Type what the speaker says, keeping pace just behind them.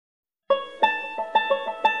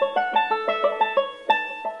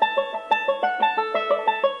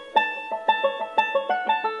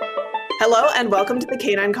Hello and welcome to the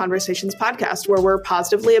Canine Conversations podcast, where we're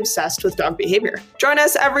positively obsessed with dog behavior. Join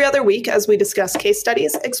us every other week as we discuss case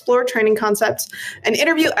studies, explore training concepts, and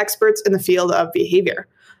interview experts in the field of behavior.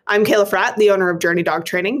 I'm Kayla Fratt, the owner of Journey Dog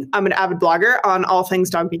Training. I'm an avid blogger on all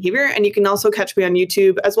things dog behavior, and you can also catch me on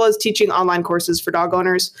YouTube, as well as teaching online courses for dog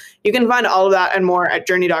owners. You can find all of that and more at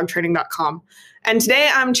journeydogtraining.com. And today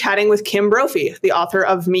I'm chatting with Kim Brophy, the author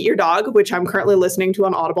of Meet Your Dog, which I'm currently listening to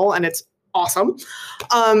on Audible, and it's awesome.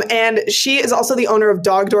 And she is also the owner of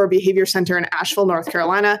Dog Door Behavior Center in Asheville, North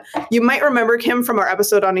Carolina. You might remember Kim from our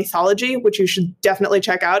episode on ethology, which you should definitely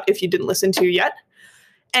check out if you didn't listen to yet.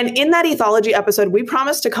 And in that ethology episode, we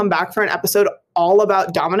promised to come back for an episode all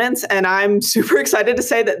about dominance, and I'm super excited to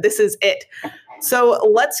say that this is it. So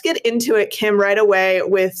let's get into it, Kim, right away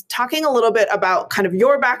with talking a little bit about kind of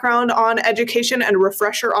your background on education and a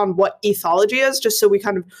refresher on what ethology is, just so we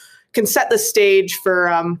kind of can set the stage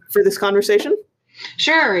for this conversation.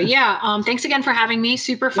 Sure. Yeah. Thanks again for having me.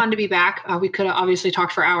 Super fun to be back. We could have obviously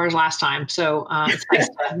talked for hours last time. So it's nice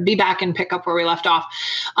to be back and pick up where we left off.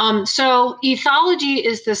 So ethology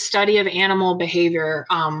is the study of animal behavior.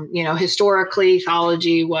 Historically,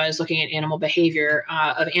 ethology was looking at animal behavior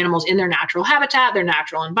of animals in their natural habitat, their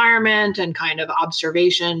natural environment, and kind of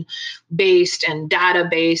observation based and data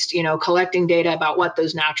based, collecting data about what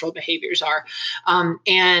those natural behaviors are.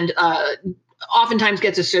 Oftentimes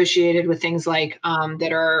gets associated with things like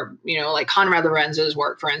that are, like Konrad Lorenz's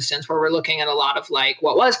work, for instance, where we're looking at a lot of like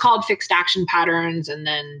what was called fixed action patterns and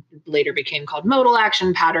then later became called modal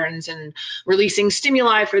action patterns, and releasing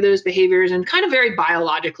stimuli for those behaviors, and kind of very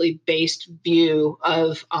biologically based view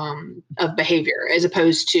of behavior, as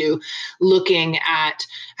opposed to looking at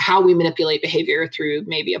how we manipulate behavior through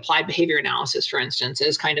maybe applied behavior analysis, for instance,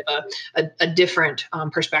 is kind of a different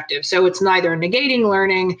perspective. So it's neither negating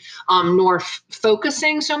learning nor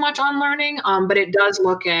focusing so much on learning, but it does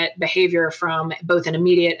look at behavior from both an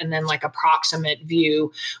immediate and then like a proximate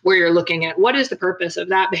view, where you're looking at what is the purpose of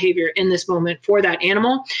that behavior in this moment for that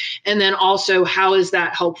animal, and then also how is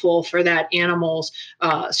that helpful for that animal's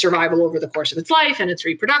survival over the course of its life and its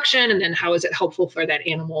reproduction, and then how is it helpful for that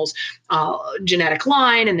animal's genetic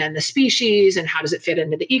line, and then the species, and how does it fit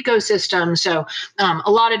into the ecosystem. So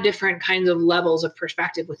a lot of different kinds of levels of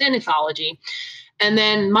perspective within ethology. And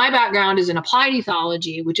then my background is in applied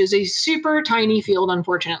ethology, which is a super tiny field,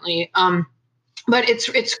 unfortunately. But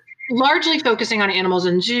it's largely focusing on animals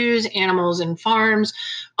in zoos, animals in farms,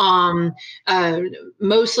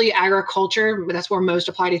 mostly agriculture. That's where most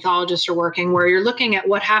applied ethologists are working, where you're looking at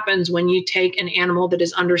what happens when you take an animal that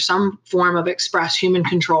is under some form of express human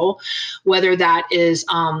control, whether that is,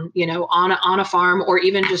 on a farm or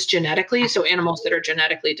even just genetically. So animals that are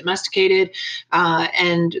genetically domesticated,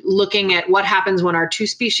 and looking at what happens when our two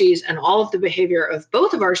species and all of the behavior of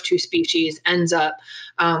both of our two species ends up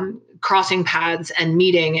crossing paths and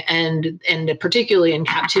meeting, and particularly in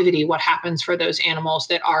captivity, what happens for those animals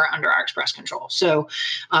that are under our express control. So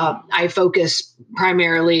I focus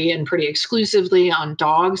primarily and pretty exclusively on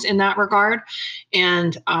dogs in that regard.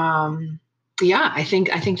 And I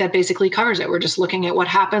think that basically covers it. We're just looking at what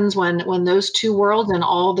happens when those two worlds and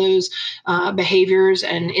all those behaviors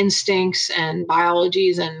and instincts and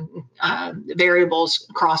biologies and variables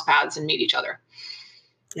cross paths and meet each other.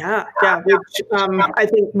 Yeah. Which I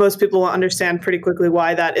think most people will understand pretty quickly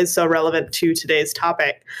why that is so relevant to today's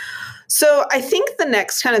topic. So I think the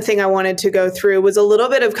next kind of thing I wanted to go through was a little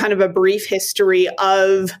bit of kind of a brief history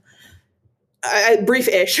of,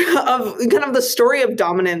 briefish, of kind of the story of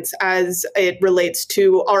dominance as it relates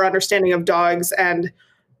to our understanding of dogs and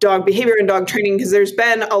dog behavior and dog training, because there's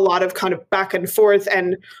been a lot of kind of back and forth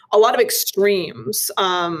and a lot of extremes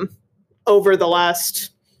over the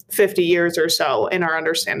last 50 years or so in our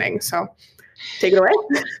understanding. So take it away.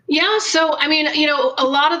 Yeah. So, a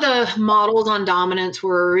lot of the models on dominance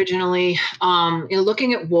were originally,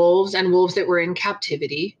 looking at wolves and wolves that were in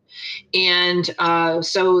captivity. And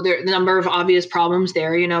so there are a number of obvious problems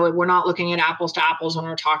there. We're not looking at apples to apples when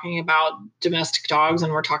we're talking about domestic dogs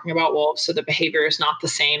and we're talking about wolves. So the behavior is not the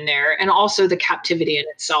same there. And also the captivity in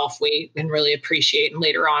itself, we can really appreciate. And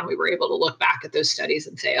later on, we were able to look back at those studies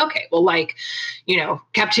and say, okay, well,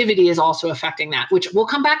 captivity is also affecting that, which we'll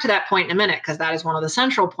come back to that point in a minute, because that is one of the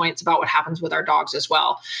central points about what happens with our dogs as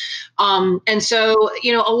well. And so,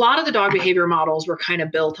 a lot of the dog behavior models were kind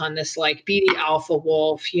of built on this like be the alpha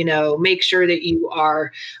wolf, make sure that you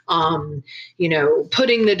are,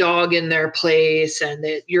 putting the dog in their place and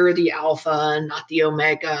that you're the alpha and not the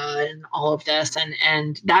omega and all of this.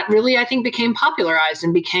 And that really, I think, became popularized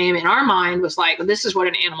and became, in our mind, was like, this is what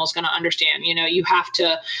an animal is going to understand. You have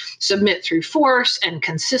to submit through force and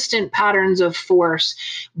consistent patterns of force,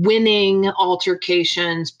 winning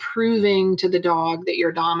altercations, proving to the dog that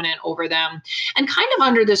you're dominant over them, and kind of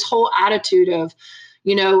under this whole attitude of,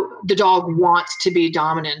 the dog wants to be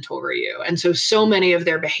dominant over you. And so many of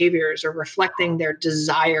their behaviors are reflecting their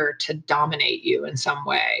desire to dominate you in some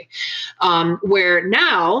way. Where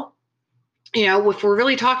now, if we're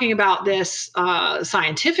really talking about this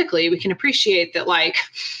scientifically, we can appreciate that, like,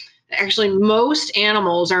 actually most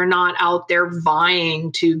animals are not out there vying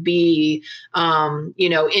to be,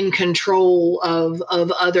 in control of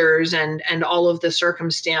others and all of the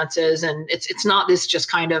circumstances. And it's not this just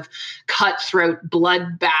kind of cutthroat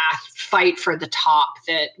bloodbath fight for the top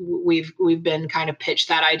that we've been kind of pitched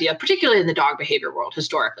that idea, particularly in the dog behavior world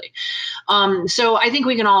historically. So I think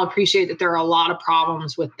we can all appreciate that there are a lot of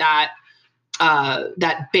problems with that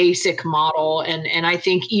basic model. And I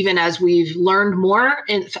think even as we've learned more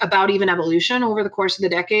about even evolution over the course of the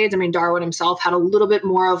decades, I mean, Darwin himself had a little bit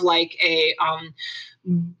more of like a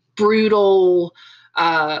brutal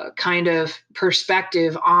kind of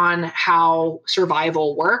perspective on how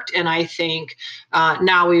survival worked. And I think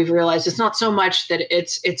now we've realized it's not so much that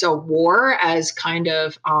it's a war as kind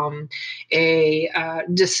of a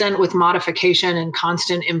descent with modification and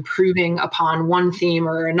constant improving upon one theme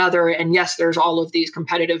or another. And yes, there's all of these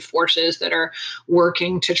competitive forces that are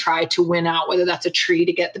working to try to win out, whether that's a tree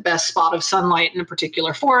to get the best spot of sunlight in a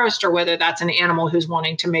particular forest, or whether that's an animal who's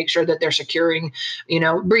wanting to make sure that they're securing,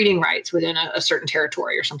 breeding rights within a certain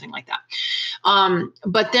territory or something like that.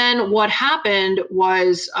 But then what happened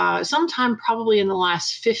was sometime probably in the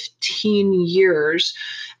last 15 years,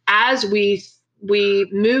 as we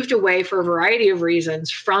moved away for a variety of reasons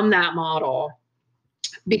from that model,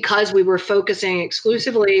 because we were focusing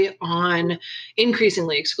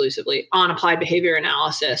increasingly exclusively on applied behavior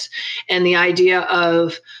analysis and the idea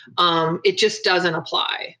of it just doesn't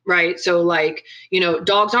apply, right? So like,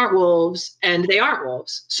 dogs aren't wolves and they aren't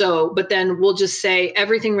wolves. So, but then we'll just say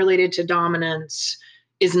everything related to dominance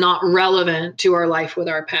is not relevant to our life with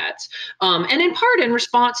our pets. And in part in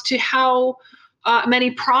response to how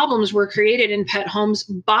many problems were created in pet homes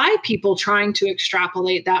by people trying to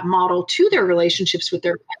extrapolate that model to their relationships with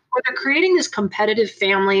their pets, where they're creating this competitive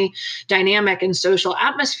family dynamic and social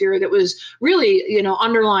atmosphere that was really,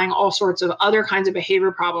 underlying all sorts of other kinds of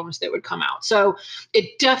behavior problems that would come out. So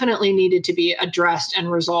it definitely needed to be addressed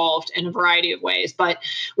and resolved in a variety of ways. But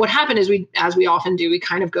what happened is as we often do, we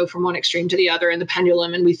kind of go from one extreme to the other in the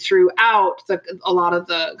pendulum, and we threw out a lot of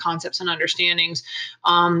the concepts and understandings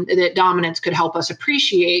that dominance could help us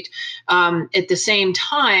appreciate. At the same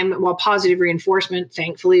time, while positive reinforcement,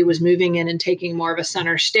 thankfully, was moving in and taking more of a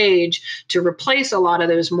center stage to replace a lot of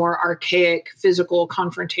those more archaic physical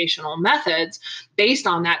confrontational methods based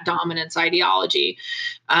on that dominance ideology.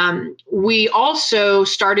 We also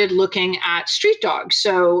started looking at street dogs.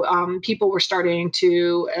 So people were starting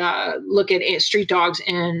to look at street dogs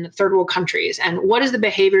in third world countries and what is the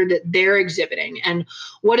behavior that they're exhibiting and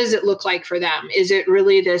what does it look like for them? Is it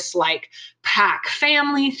really this like pack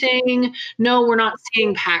family thing? No, we're not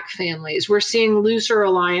seeing pack families. We're seeing looser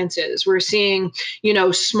alliances. We're seeing,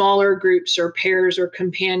 smaller groups or pairs or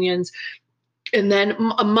companions, and then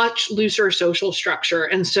a much looser social structure.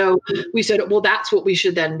 And so we said, well, that's what we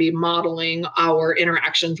should then be modeling our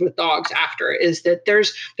interactions with dogs after, is that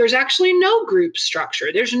there's actually no group structure.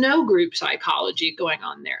 There's no group psychology going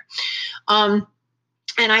on there.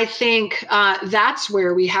 And I think that's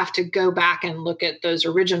where we have to go back and look at those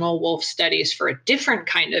original wolf studies for a different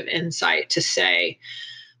kind of insight to say,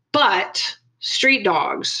 but street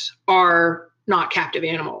dogs are not captive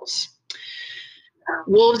animals.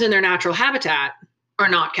 Wolves in their natural habitat are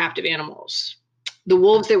not captive animals. The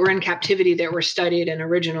wolves that were in captivity that were studied and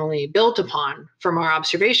originally built upon from our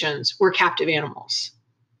observations were captive animals.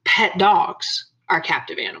 Pet dogs are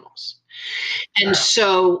captive animals. And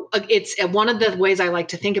so it's one of the ways I like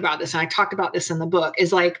to think about this, and I talked about this in the book,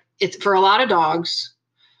 is like it's for a lot of dogs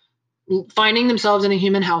finding themselves in a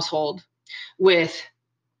human household with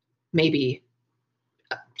maybe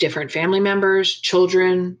different family members,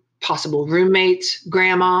 children, possible roommates,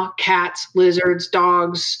 grandma, cats, lizards,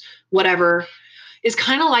 dogs, whatever, is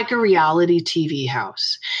kind of like a reality TV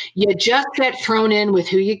house. You just get thrown in with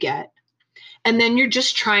who you get, and then you're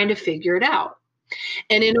just trying to figure it out.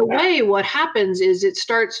 And in a way, what happens is it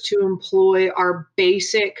starts to employ our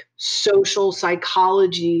basic social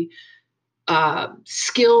psychology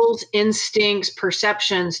skills, instincts,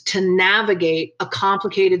 perceptions to navigate a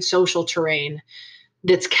complicated social terrain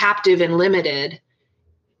that's captive and limited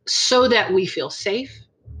so that we feel safe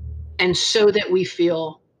and so that we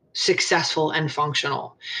feel successful and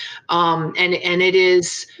functional. And it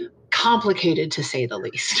is complicated, to say the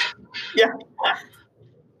least. Yeah.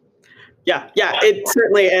 Yeah, it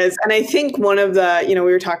certainly is. And I think one of the, we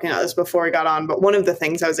were talking about this before we got on, but one of the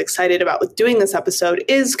things I was excited about with doing this episode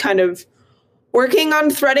is kind of working on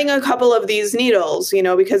threading a couple of these needles,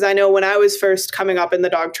 because I know when I was first coming up in the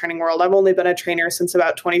dog training world, I've only been a trainer since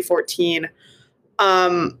about 2014.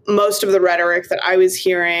 Most of the rhetoric that I was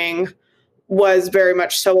hearing was very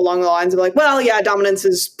much so along the lines of like, well, yeah, dominance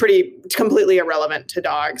is completely irrelevant to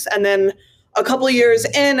dogs. And then a couple of years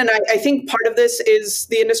in, and I think part of this is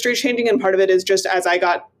the industry changing, and part of it is just as I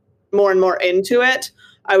got more and more into it,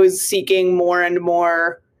 I was seeking more and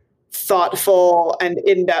more thoughtful and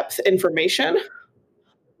in-depth information.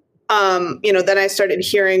 Then I started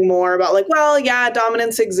hearing more about like, well, yeah,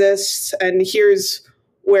 dominance exists, and here's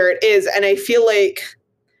where it is. And I feel like,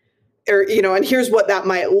 and here's what that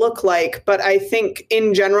might look like. But I think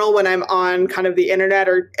in general, when I'm on kind of the internet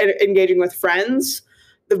or engaging with friends,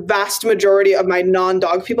 the vast majority of my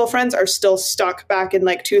non-dog people friends are still stuck back in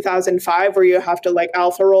like 2005, where you have to like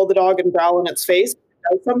alpha roll the dog and growl in its face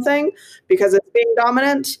or something because it's being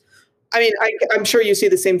dominant. I mean, I'm sure you see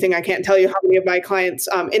the same thing. I can't tell you how many of my clients'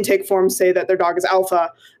 intake forms say that their dog is alpha,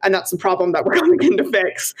 and that's the problem that we're looking to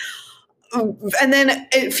fix. And then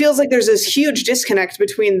it feels like there's this huge disconnect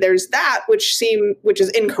between there's that, which is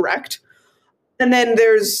incorrect, and then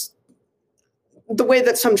there's the way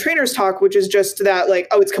that some trainers talk, which is just that like,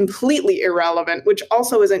 oh, it's completely irrelevant, which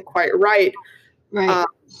also isn't quite right. Right.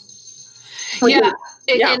 And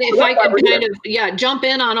if I could kind of, jump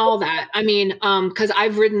in on all that. I mean, because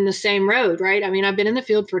I've ridden the same road, right? I mean, I've been in the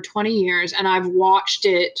field for 20 years and I've watched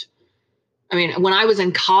it. I mean, when I was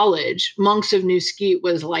in college, Monks of New Skeet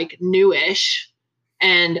was like newish.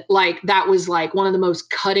 And like, that was like one of the most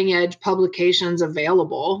cutting edge publications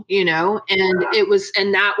available, and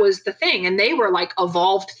that was the thing. And they were like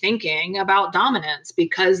evolved thinking about dominance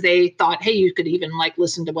because they thought, hey, you could even like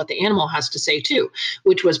listen to what the animal has to say too,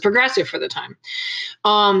 which was progressive for the time.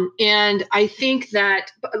 And I think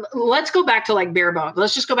that let's go back to like bare bones.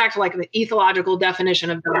 Let's just go back to like the ethological definition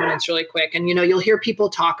of dominance really quick. And, you'll hear people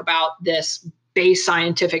talk about this base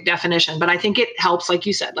scientific definition, but I think it helps, like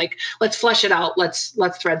you said, like, let's flesh it out. Let's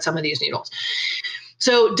thread some of these needles.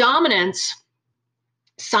 So dominance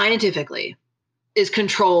scientifically is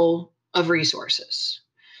control of resources.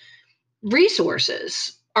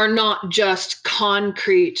 Resources are not just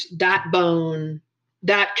concrete, that bone,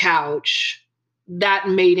 that couch, that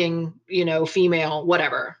mating, female,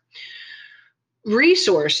 whatever.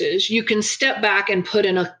 Resources, you can step back and put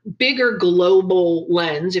in a bigger global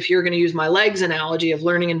lens. If you're going to use my legs analogy of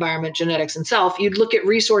learning, environment, genetics, and self, you'd look at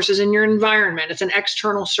resources in your environment. It's an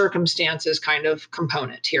external circumstances kind of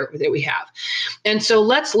component here that we have. And so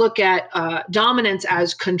let's look at dominance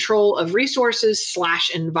as control of resources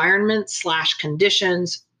 / environment /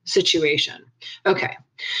 conditions situation. Okay.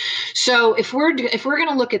 So if we're going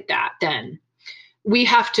to look at that, then we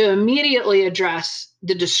have to immediately address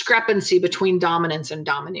the discrepancy between dominance and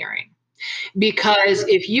domineering. Because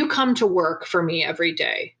if you come to work for me every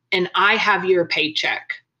day and I have your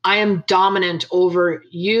paycheck, I am dominant over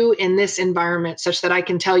you in this environment such that I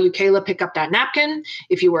can tell you, Kayla, pick up that napkin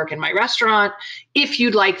if you work in my restaurant, if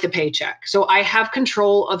you'd like the paycheck. So I have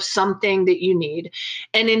control of something that you need.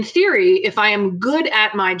 And in theory, if I am good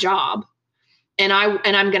at my job and I'm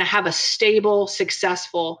going to have a stable,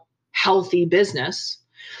 successful, healthy business,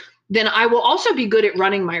 then I will also be good at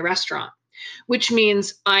running my restaurant, which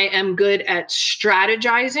means I am good at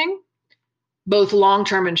strategizing, both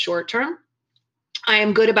long-term and short-term. I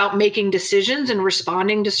am good about making decisions and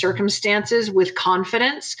responding to circumstances with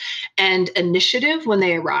confidence and initiative when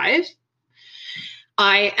they arrive.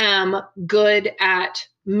 I am good at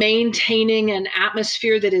maintaining an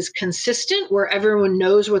atmosphere that is consistent, where everyone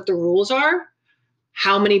knows what the rules are.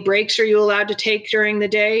 How many breaks are you allowed to take during the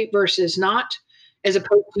day versus not? As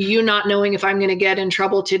opposed to you not knowing if I'm going to get in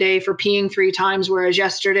trouble today for peeing 3 times, whereas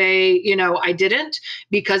yesterday, I didn't,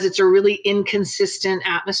 because it's a really inconsistent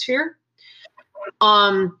atmosphere.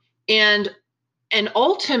 And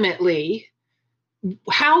ultimately,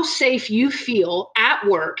 how safe you feel at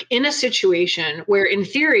work in a situation where, in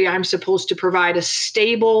theory, I'm supposed to provide a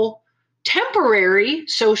stable, temporary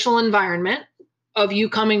social environment of you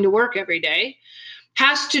coming to work every day,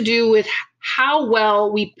 has to do with how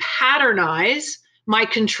well we patternize my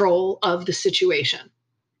control of the situation.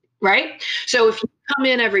 right? So if you come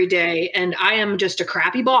in every day and I am just a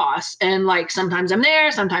crappy boss and like sometimes I'm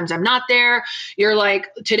there, sometimes I'm not there, you're like,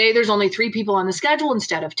 today there's only 3 people on the schedule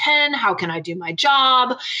instead of 10. How can I do my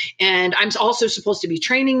job? And I'm also supposed to be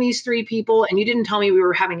training these 3 people. And you didn't tell me we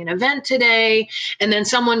were having an event today. And then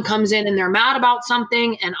someone comes in and they're mad about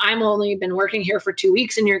something. And I'm only been working here for 2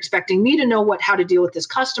 weeks and you're expecting me to know how to deal with this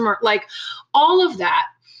customer. Like all of that,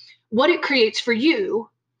 what it creates for you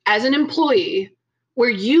as an employee, where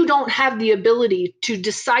you don't have the ability to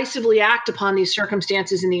decisively act upon these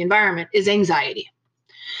circumstances in the environment, is anxiety.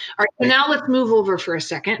 All right, so now let's move over for a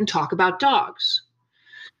second and talk about dogs.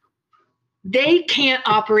 They can't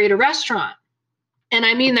operate a restaurant. And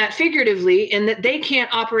I mean that figuratively, in that they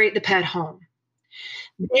can't operate the pet home.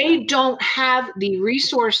 They don't have the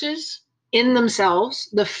resources in themselves,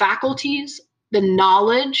 the faculties, the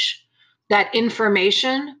knowledge, that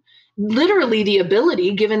information, literally the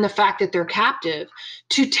ability, given the fact that they're captive,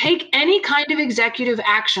 to take any kind of executive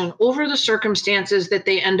action over the circumstances that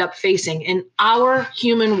they end up facing in our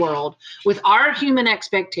human world, with our human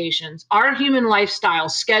expectations, our human lifestyle,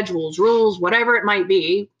 schedules, rules, whatever it might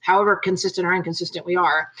be, however consistent or inconsistent we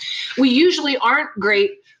are. We usually aren't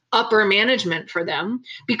great upper management for them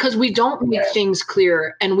because we don't make things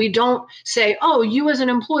clear and we don't say, oh, you as an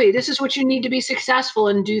employee, this is what you need to be successful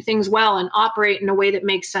and do things well and operate in a way that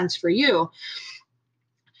makes sense for you.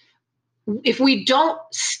 If we don't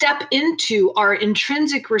step into our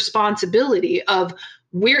intrinsic responsibility of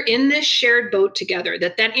we're in this shared boat together,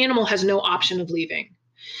 that animal has no option of leaving,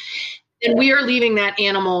 and we are leaving that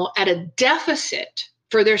animal at a deficit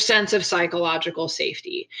for their sense of psychological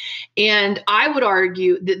safety. And I would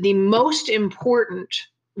argue that the most important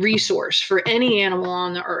resource for any animal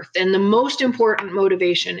on the earth and the most important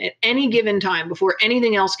motivation at any given time before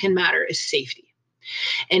anything else can matter is safety.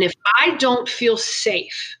 And if I don't feel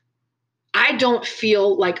safe, I don't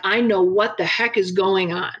feel like I know what the heck is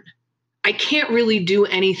going on, I can't really do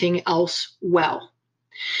anything else well.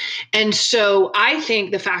 And so I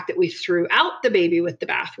think the fact that we threw out the baby with the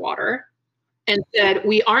bathwater and said,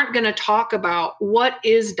 we aren't going to talk about what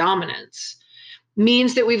is dominance,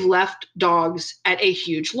 means that we've left dogs at a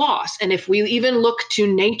huge loss. And if we even look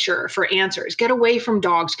to nature for answers, get away from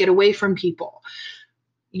dogs, get away from people.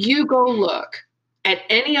 You go look at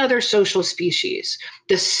any other social species,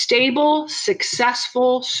 the stable,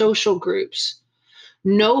 successful social groups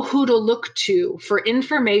know who to look to for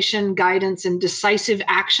information, guidance, and decisive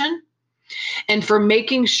action, and for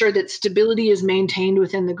making sure that stability is maintained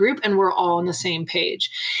within the group and we're all on the same page.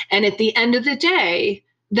 And at the end of the day,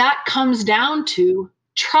 that comes down to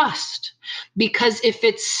trust. Because if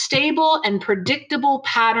it's stable and predictable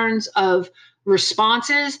patterns of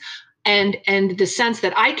responses and the sense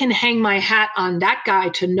that I can hang my hat on that guy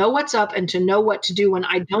to know what's up and to know what to do when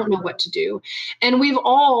I don't know what to do. And we've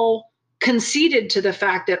all conceded to the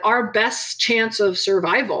fact that our best chance of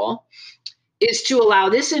survival is to allow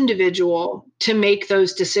this individual to make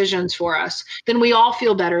those decisions for us, then we all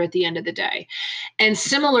feel better at the end of the day. And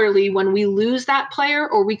similarly, when we lose that player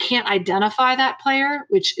or we can't identify that player,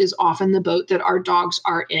 which is often the boat that our dogs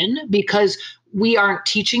are in, because we aren't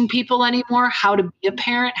teaching people anymore how to be a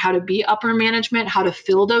parent, how to be upper management, how to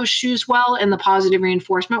fill those shoes well in the positive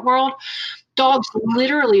reinforcement world, dogs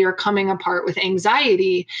literally are coming apart with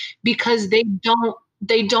anxiety because they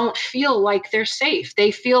don't feel like they're safe. They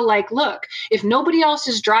feel like, look, if nobody else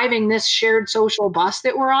is driving this shared social bus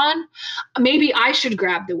that we're on, maybe I should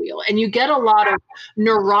grab the wheel. And you get a lot of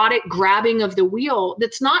neurotic grabbing of the wheel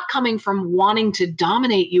that's not coming from wanting to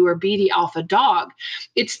dominate you or be the alpha dog.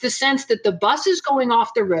 It's the sense that the bus is going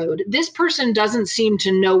off the road. This person doesn't seem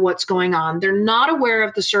to know what's going on. They're not aware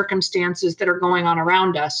of the circumstances that are going on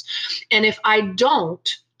around us. And if I don't,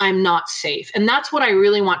 I'm not safe. And that's what I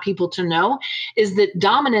really want people to know, is that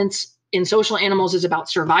dominance in social animals is about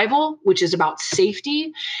survival, which is about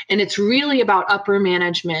safety. And it's really about upper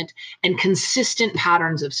management and consistent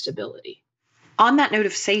patterns of stability. On that note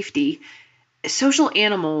of safety, social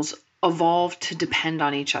animals evolve to depend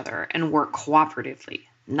on each other and work cooperatively,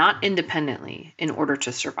 not independently, in order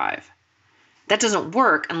to survive. That doesn't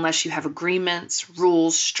work unless you have agreements,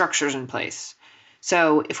 rules, structures in place.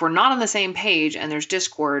 So if we're not on the same page and there's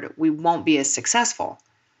discord, we won't be as successful.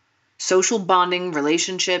 Social bonding,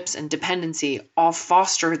 relationships, and dependency all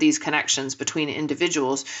foster these connections between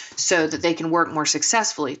individuals so that they can work more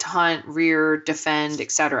successfully to hunt, rear, defend,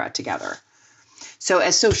 etc. together. So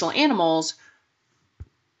as social animals,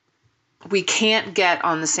 We can't get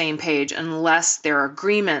on the same page unless there are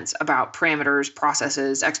agreements about parameters,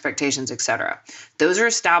 processes, expectations, etc. Those are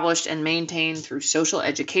established and maintained through social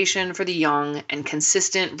education for the young and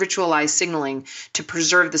consistent ritualized signaling to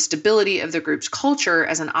preserve the stability of the group's culture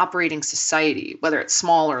as an operating society, whether it's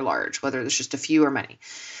small or large, whether there's just a few or many.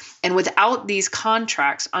 And without these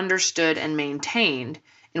contracts understood and maintained,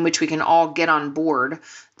 in which we can all get on board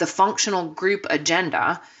the functional group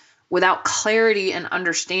agenda, without clarity and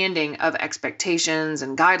understanding of expectations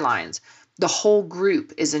and guidelines, the whole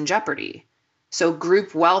group is in jeopardy. So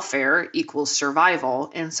group welfare equals survival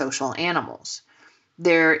in social animals.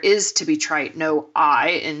 There is, to be trite, no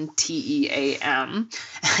I in TEAM.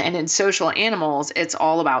 And in social animals, it's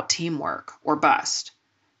all about teamwork or bust.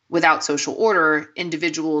 Without social order,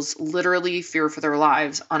 individuals literally fear for their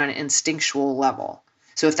lives on an instinctual level.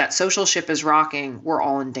 So if that social ship is rocking, we're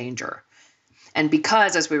all in danger. And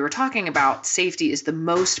because, as we were talking about, safety is the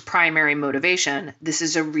most primary motivation, this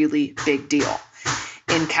is a really big deal.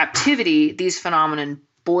 In captivity, these phenomena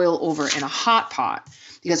boil over in a hot pot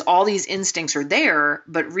because all these instincts are there,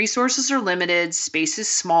 but resources are limited, space is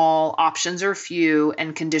small, options are few,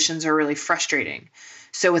 and conditions are really frustrating.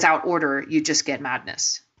 So without order, you just get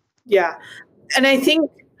madness. Yeah. And I think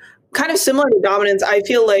kind of similar to dominance, I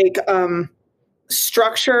feel like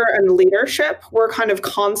structure and leadership were kind of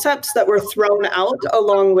concepts that were thrown out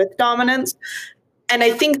along with dominance. And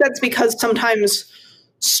I think that's because sometimes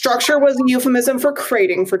structure was a euphemism for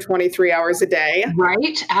crating for 23 hours a day.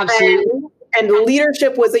 Right. Absolutely. And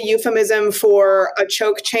leadership was a euphemism for a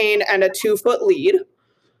choke chain and a 2-foot lead.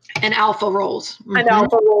 And alpha roles. Mm-hmm. And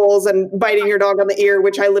alpha roles and biting your dog on the ear,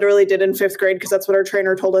 which I literally did in 5th grade because that's what our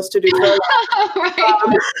trainer told us to do.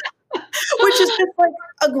 Right. Which is just like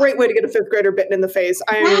a great way to get a 5th grader bitten in the face.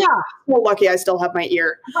 I am so lucky I still have my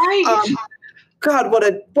ear. Right. God, what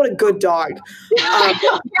a good dog.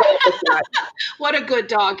 What a good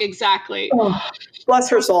dog. Exactly. Oh, bless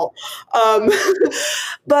her soul.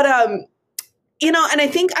 But you know, and I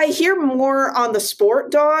think I hear more on the sport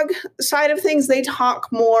dog side of things. They talk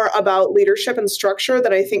more about leadership and structure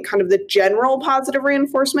than I think kind of the general positive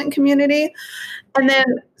reinforcement community. And then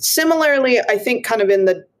similarly, I think kind of in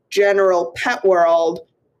the general pet world,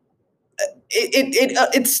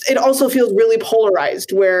 it also feels really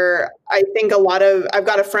polarized, where I think I've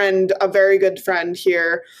got a friend, a very good friend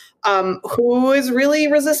here, who is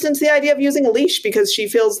really resistant to the idea of using a leash because she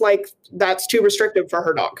feels like that's too restrictive for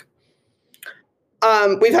her dog.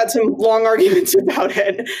 We've had some long arguments about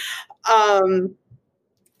it. And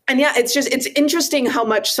yeah, it's interesting how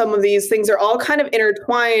much some of these things are all kind of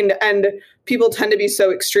intertwined and people tend to be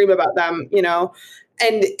so extreme about them, you know,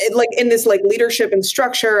 and like in this like leadership and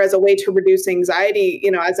structure as a way to reduce anxiety, you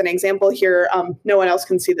know, as an example here, no one else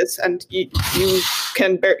can see this and you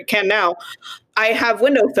can now. I have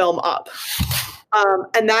window film up.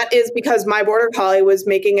 And that is because my border collie was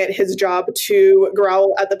making it his job to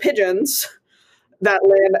growl at the pigeons that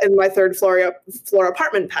land in my 3rd floor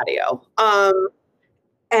apartment patio.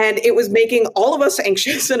 And it was making all of us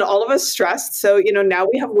anxious and all of us stressed. So, you know, now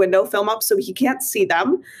we have window film up so he can't see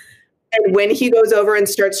them. And when he goes over and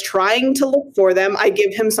starts trying to look for them, I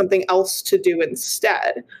give him something else to do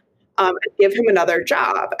instead. And give him another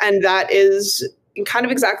job. And that is kind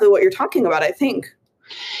of exactly what you're talking about, I think.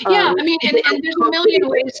 Yeah, I mean, and there's a million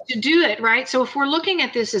ways to do it, right? So if we're looking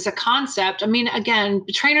at this as a concept, I mean, again,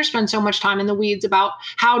 the trainers spend so much time in the weeds about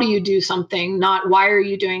how do you do something, not why are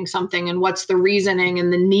you doing something and what's the reasoning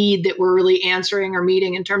and the need that we're really answering or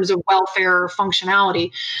meeting in terms of welfare or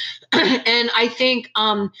functionality. And I think,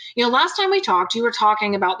 you know, last time we talked, you were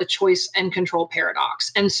talking about the choice and control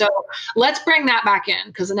paradox. And so let's bring that back in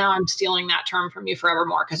because now I'm stealing that term from you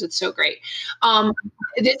forevermore because it's so great.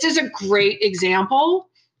 This is a great example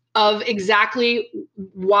of exactly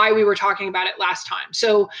why we were talking about it last time.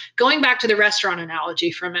 So going back to the restaurant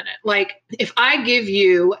analogy for a minute, like if I give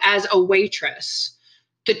you as a waitress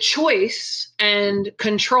the choice and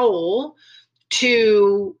control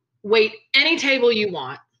to wait any table you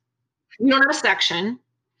want, you don't have a section,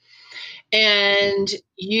 and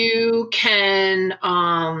you can,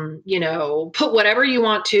 you know, put whatever you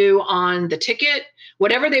want to on the ticket,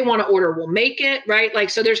 whatever they want to order, we'll make it, right?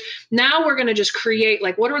 Like, so now we're going to just create,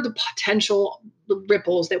 like, what are the potential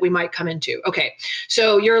ripples that we might come into? Okay.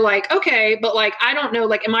 So you're like, okay, but like, I don't know,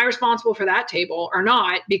 like, am I responsible for that table or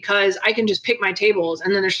not? Because I can just pick my tables.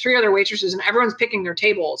 And then there's 3 other waitresses and everyone's picking their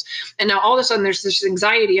tables. And now all of a sudden there's this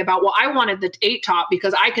anxiety about, well, I wanted the 8 top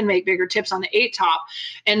because I can make bigger tips on the 8 top.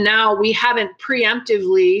 And now we haven't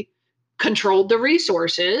preemptively controlled the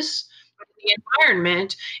resources, the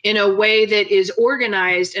environment in a way that is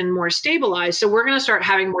organized and more stabilized. So we're going to start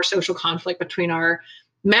having more social conflict between our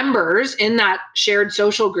members in that shared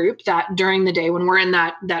social group that during the day when we're in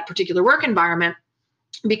that particular work environment,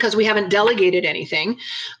 because we haven't delegated anything.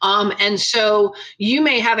 And so you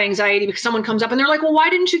may have anxiety because someone comes up and they're like, well,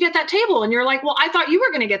 why didn't you get that table? And you're like, well, I thought you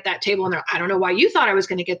were going to get that table. And I don't know why you thought I was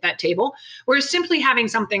going to get that table. Whereas simply having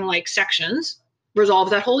something like sections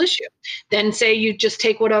resolve that whole issue. Then say you just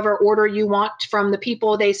take whatever order you want from the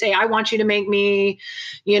people. They say, I want you to make me,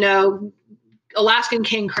 Alaskan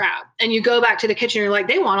king crab. And you go back to the kitchen, you're like,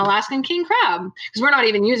 they want Alaskan king crab, because we're not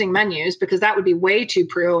even using menus, because that would be way too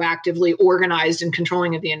proactively organized and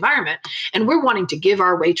controlling of the environment. And we're wanting to give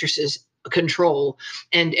our waitresses control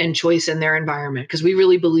and choice in their environment, because we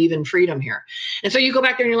really believe in freedom here. And so you go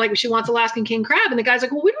back there and you're like, well, she wants Alaskan king crab. And the guy's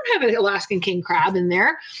like, well, we don't have an Alaskan king crab in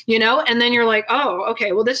there, and then you're like, oh,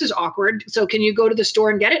 okay, well, this is awkward. So can you go to the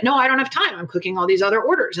store and get it? No, I don't have time. I'm cooking all these other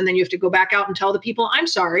orders. And then you have to go back out and tell the people, I'm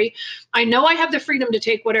sorry. I know I have the freedom to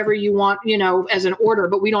take whatever you want, as an order,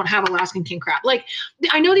 but we don't have Alaskan king crab. Like,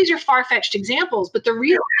 I know these are far-fetched examples, but the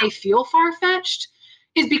reason they feel far-fetched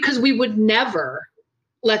is because we would never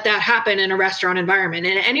let that happen in a restaurant environment.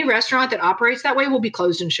 And any restaurant that operates that way will be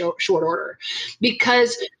closed in short order,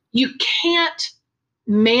 because you can't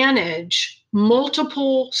manage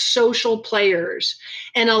multiple social players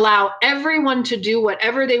and allow everyone to do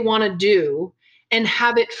whatever they want to do and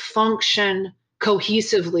have it function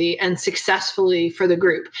cohesively and successfully for the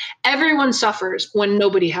group. Everyone suffers when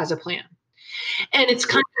nobody has a plan. And it's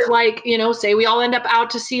kind of like, say we all end up out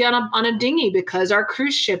to sea on a dinghy because our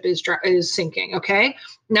cruise ship is sinking. Okay.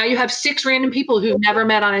 Now you have 6 random people who've never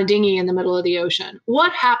met on a dinghy in the middle of the ocean.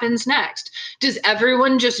 What happens next? Does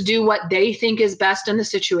everyone just do what they think is best in the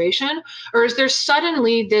situation? Or is there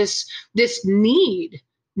suddenly this need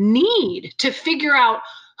to figure out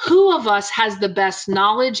who of us has the best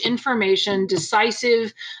knowledge, information,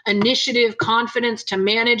 decisive initiative, confidence to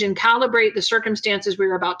manage and calibrate the circumstances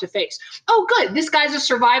we're about to face? Oh, good. This guy's a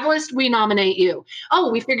survivalist. We nominate you.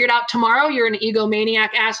 Oh, we figured out tomorrow you're an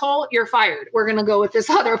egomaniac asshole. You're fired. We're going to go with this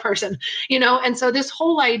other person, And so this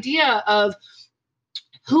whole idea of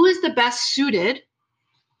who is the best suited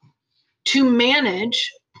to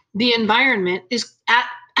manage the environment is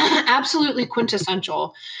absolutely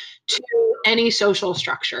quintessential to any social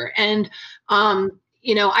structure. And,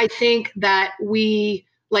 I think that we,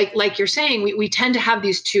 like you're saying, we tend to have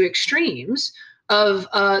these two extremes of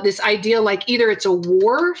this idea, like either it's a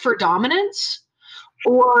war for dominance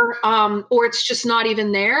or it's just not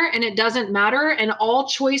even there and it doesn't matter. And all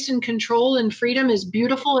choice and control and freedom is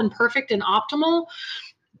beautiful and perfect and optimal.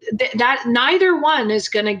 That neither one is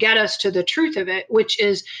going to get us to the truth of it, which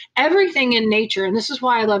is everything in nature. And this is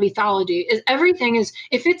why I love ethology, is everything is,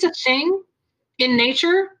 if it's a thing in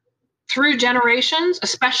nature through generations,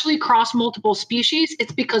 especially across multiple species,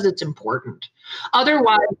 it's because it's important.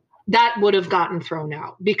 Otherwise, that would have gotten thrown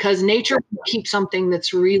out, because nature keeps something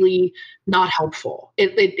that's really not helpful.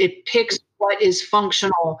 It picks what is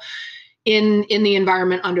functional in the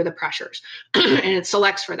environment under the pressures, and it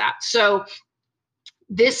selects for that. So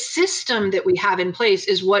this system that we have in place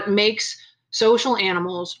is what makes social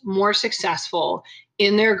animals more successful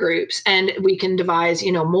in their groups. And we can devise,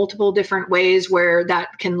 multiple different ways where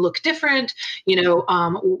that can look different,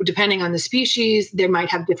 depending on the species. They might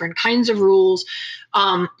have different kinds of rules.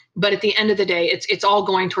 But at the end of the day, it's all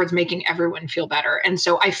going towards making everyone feel better. And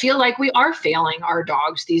so I feel like we are failing our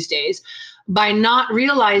dogs these days by not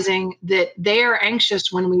realizing that they are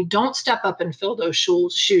anxious when we don't step up and fill those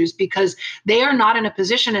shoes, because they are not in a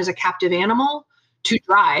position as a captive animal to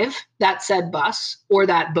drive that said bus or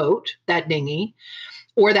that boat, that dinghy,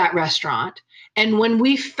 or that restaurant. And when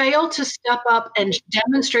we fail to step up and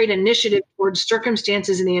demonstrate initiative towards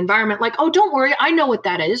circumstances in the environment, like, oh, don't worry, I know what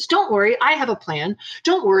that is. Don't worry, I have a plan.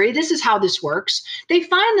 Don't worry, this is how this works. They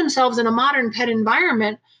find themselves in a modern pet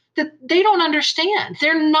environment that they don't understand.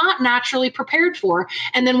 They're not naturally prepared for.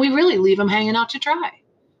 And then we really leave them hanging out to dry.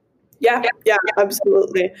 Yeah,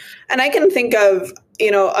 absolutely. And I can think of,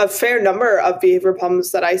 a fair number of behavior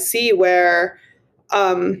problems that I see where,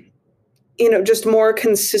 just more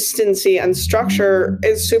consistency and structure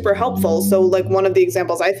is super helpful. So like one of the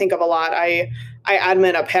examples I think of a lot, I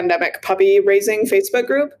admin a pandemic puppy raising Facebook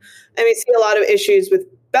group, and we see a lot of issues with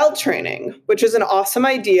belt training, which is an awesome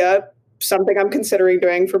idea, something I'm considering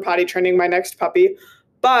doing for potty training my next puppy.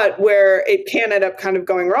 But where it can end up kind of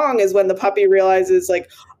going wrong is when the puppy realizes like,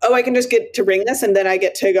 oh, I can just get to bring this and then I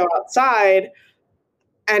get to go outside,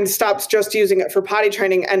 and stops just using it for potty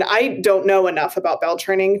training. And I don't know enough about belt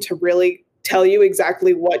training to really tell you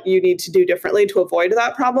exactly what you need to do differently to avoid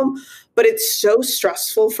that problem. But it's so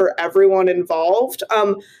stressful for everyone involved.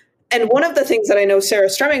 And one of the things that I know Sarah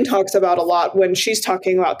Stremming talks about a lot when she's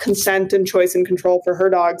talking about consent and choice and control for her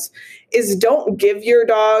dogs is don't give your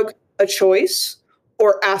dog a choice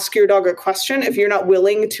or ask your dog a question if you're not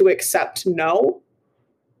willing to accept no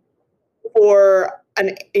or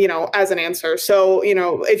as an answer. So,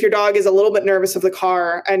 if your dog is a little bit nervous of the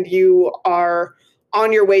car and you are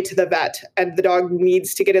on your way to the vet and the dog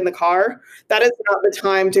needs to get in the car, that is not the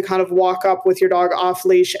time to kind of walk up with your dog off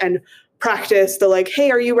leash and practice the like, hey,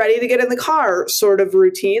 are you ready to get in the car sort of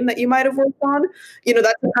routine that you might have worked on.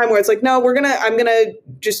 That's the time where it's like, no, we're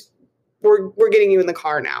getting you in the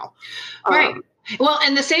car now. Right. Well,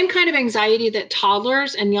 and the same kind of anxiety that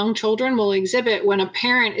toddlers and young children will exhibit when a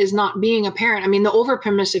parent is not being a parent. I mean, the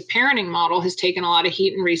overpermissive parenting model has taken a lot of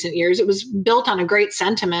heat in recent years. It was built on a great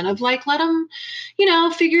sentiment of like, let them,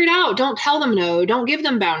 figure it out. Don't tell them no. Don't give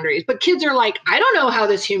them boundaries. But kids are like, I don't know how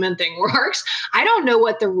this human thing works. I don't know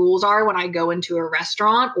what the rules are when I go into a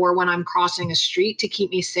restaurant or when I'm crossing a street to keep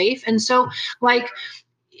me safe. And so like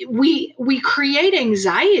we create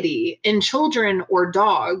anxiety in children or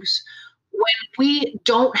dogs when we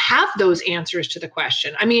don't have those answers to the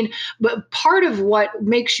question. I mean, but part of what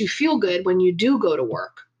makes you feel good when you do go to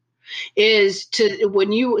work is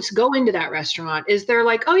when you go into that restaurant, is they're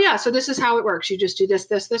like, oh yeah, so this is how it works. You just do this,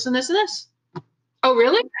 this, this, and this, and this. Oh,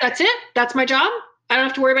 really? That's it? That's my job? I don't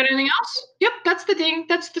have to worry about anything else? Yep, that's the thing.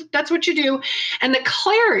 That's what you do. And the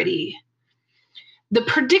clarity, the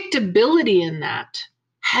predictability in that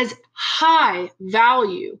has high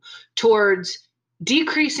value towards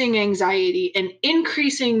decreasing anxiety and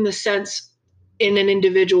increasing the sense in an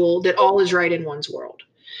individual that all is right in one's world.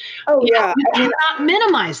 Oh, yeah. You cannot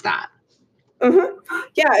minimize that. Mm-hmm.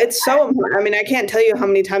 Yeah, it's so important. I mean, I can't tell you how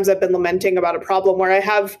many times I've been lamenting about a problem where I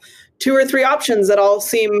have 2 or 3 options that all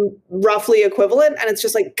seem roughly equivalent. And it's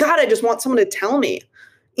just like, God, I just want someone to tell me,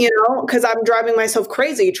 because I'm driving myself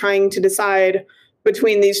crazy trying to decide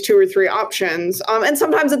between these 2 or 3 options. And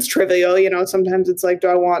sometimes it's trivial, sometimes it's like, do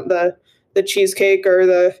I want the cheesecake or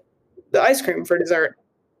the ice cream for dessert?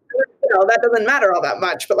 That doesn't matter all that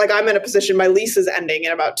much. But like I'm in a position, my lease is ending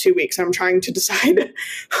in about 2 weeks. And I'm trying to decide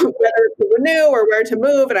whether to renew or where to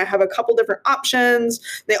move. And I have a couple different options.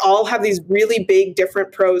 They all have these really big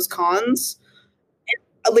different pros, cons.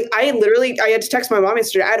 And, like I had to text my mom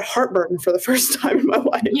yesterday. I had heartburn for the first time in my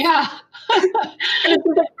life. Yeah.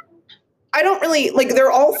 I don't really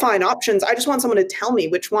they're all fine options. I just want someone to tell me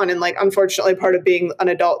which one. And like, unfortunately, part of being an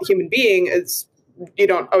adult human being is you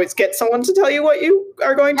don't always get someone to tell you what you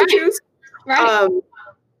are going to choose. Right.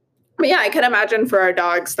 But yeah, I can imagine for our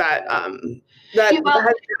dogs that has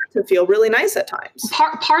to feel really nice at times.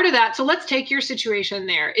 Part of that. So let's take your situation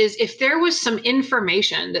there is if there was some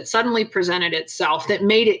information that suddenly presented itself that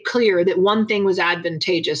made it clear that one thing was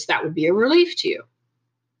advantageous, that would be a relief to you.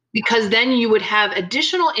 Because then you would have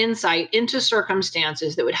additional insight into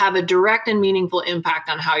circumstances that would have a direct and meaningful impact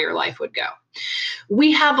on how your life would go.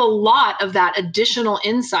 We have a lot of that additional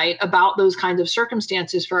insight about those kinds of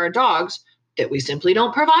circumstances for our dogs that we simply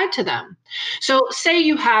don't provide to them. So say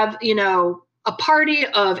you have, a party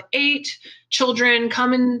of 8 children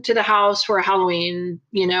coming to the house for a Halloween,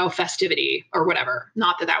 festivity or whatever.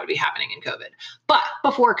 Not that would be happening in COVID, but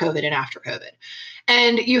before COVID and after COVID.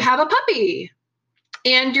 And you have a puppy.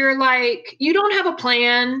 And you're like, you don't have a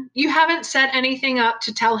plan. You haven't set anything up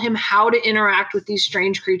to tell him how to interact with these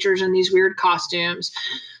strange creatures in these weird costumes.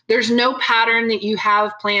 There's no pattern that you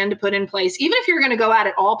have planned to put in place. Even if you're going to go at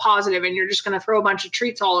it all positive and you're just going to throw a bunch of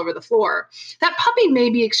treats all over the floor, that puppy may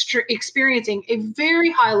be experiencing a very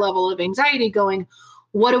high level of anxiety going,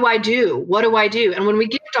 what do I do? What do I do? And when we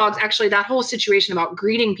give dogs, actually, that whole situation about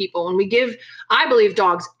greeting people, I believe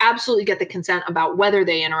dogs absolutely get the consent about whether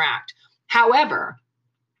they interact. However,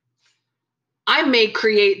 I may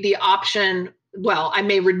create the option, I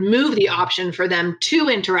may remove the option for them to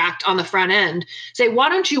interact on the front end. Say, why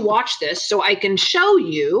don't you watch this so I can show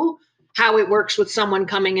you how it works with someone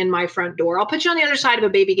coming in my front door. I'll put you on the other side of a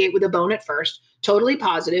baby gate with a bone at first, totally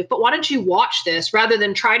positive. But why don't you watch this rather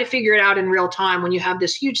than try to figure it out in real time when you have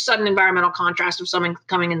this huge sudden environmental contrast of someone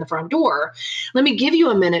coming in the front door? Let me give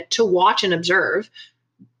you a minute to watch and observe.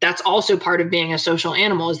 That's also part of being a social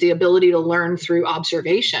animal, is the ability to learn through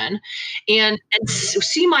observation and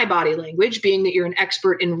see my body language, being that you're an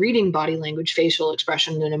expert in reading body language, facial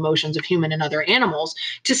expression, and emotions of human and other animals,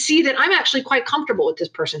 to see that I'm actually quite comfortable with this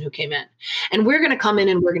person who came in. And we're going to come in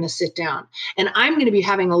and we're going to sit down. And I'm going to be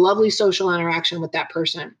having a lovely social interaction with that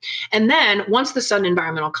person. And then once the sudden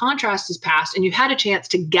environmental contrast is passed and you've had a chance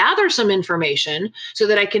to gather some information so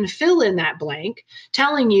that I can fill in that blank,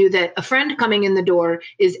 telling you that a friend coming in the door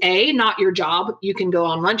is is A, not your job. You can go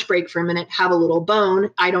on lunch break for a minute, have a little bone.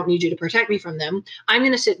 I don't need you to protect me from them. I'm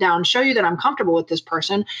going to sit down, show you that I'm comfortable with this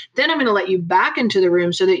person. Then I'm going to let you back into the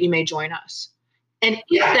room so that you may join us. And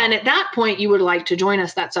if then at that point you would like to join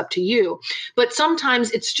us, that's up to you. But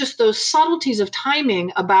sometimes it's just those subtleties of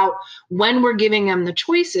timing about when we're giving them the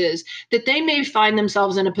choices that they may find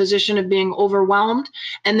themselves in a position of being overwhelmed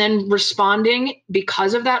and then responding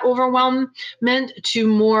because of that overwhelmment to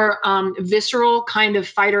more visceral kind of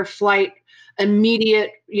fight or flight,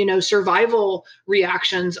 immediate, survival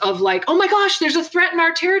reactions of like, oh my gosh, there's a threat in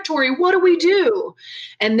our territory. What do we do?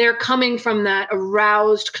 And they're coming from that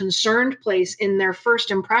aroused, concerned place in their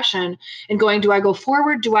first impression and going, do I go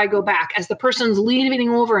forward? Do I go back? As the person's leaning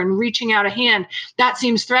over and reaching out a hand, that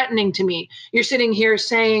seems threatening to me. You're sitting here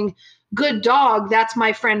saying, good dog, that's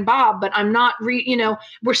my friend Bob, but I'm not, the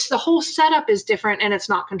whole setup is different and it's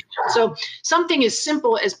not controlled. So something as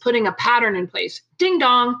simple as putting a pattern in place. Ding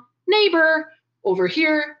dong, neighbor, over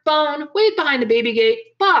here, bone, wait behind the baby gate.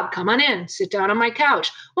 Bob, come on in, sit down on my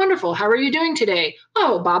couch. Wonderful, how are you doing today?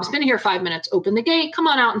 Oh, Bob's been here 5 minutes. Open the gate, come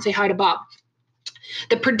on out and say hi to Bob.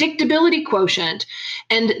 The predictability quotient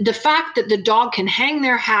and the fact that the dog can hang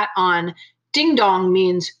their hat on ding dong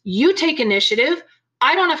means you take initiative.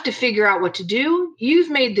 I don't have to figure out what to do. You've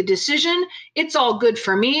made the decision. It's all good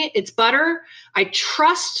for me. It's butter. I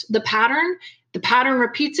trust the pattern. The pattern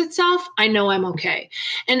repeats itself. I know I'm okay.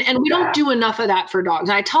 And we don't do enough of that for dogs.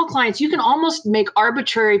 And I tell clients, you can almost make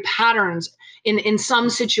arbitrary patterns in some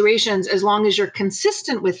situations as long as you're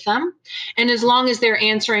consistent with them and as long as they're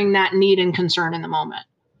answering that need and concern in the moment.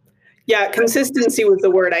 Yeah, consistency was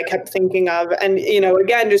the word I kept thinking of. And,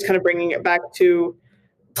 again, just kind of bringing it back to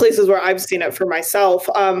places where I've seen it for myself.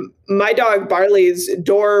 My dog Barley's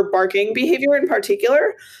door barking behavior in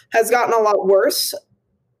particular has gotten a lot worse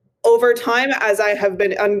over time as I have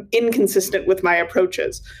been inconsistent with my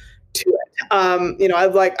approaches to it.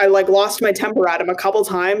 I lost my temper at him a couple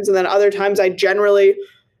times, and then other times I generally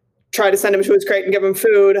try to send him to his crate and give him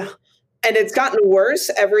food. And it's gotten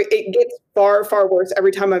worse. It gets far, far worse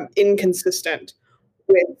every time I'm inconsistent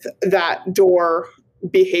with that door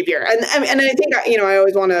behavior. And I think, I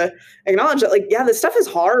always want to acknowledge that, this stuff is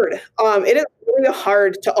hard. It is really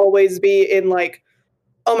hard to always be in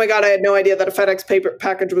oh my God, I had no idea that a FedEx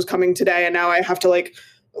package was coming today. And now I have to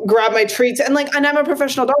grab my treats and I'm a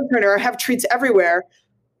professional dog trainer. I have treats everywhere.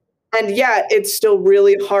 And yet it's still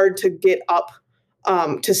really hard to get up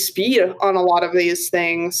to speed on a lot of these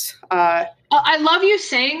things. I love you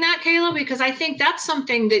saying that, Kayla, because I think that's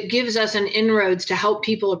something that gives us an inroads to help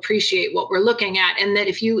people appreciate what we're looking at. And that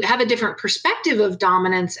if you have a different perspective of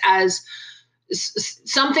dominance as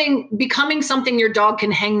becoming something your dog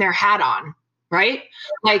can hang their hat on, right?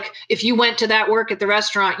 Like if you went to that work at the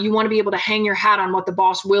restaurant, you want to be able to hang your hat on what the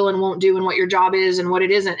boss will and won't do and what your job is and what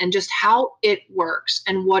it isn't and just how it works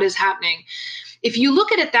and what is happening. If you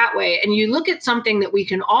look at it that way and you look at something that we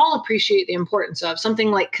can all appreciate the importance of, something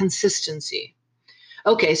like consistency.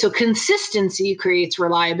 Okay, so consistency creates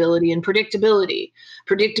reliability and predictability.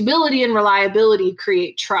 Predictability and reliability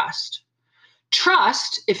create trust.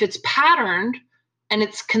 Trust, if it's patterned and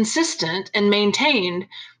it's consistent and maintained,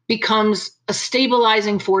 becomes a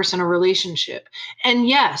stabilizing force in a relationship. And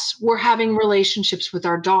yes, we're having relationships with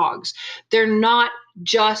our dogs. They're not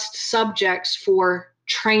just subjects for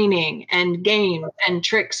training and game and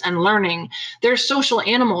tricks and learning. They're social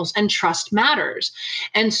animals and trust matters.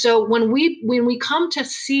 And so when we come to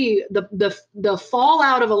see the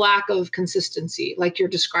fallout of a lack of consistency, like you're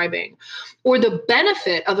describing, or the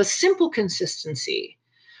benefit of a simple consistency,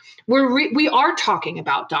 we are talking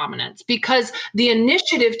about dominance, because the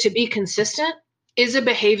initiative to be consistent is a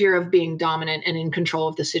behavior of being dominant and in control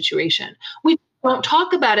of the situation. We don't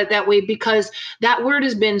talk about it that way because that word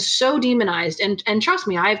has been so demonized. And trust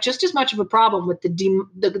me, I have just as much of a problem with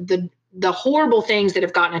the horrible things that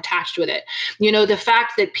have gotten attached with it. The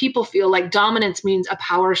fact that people feel like dominance means a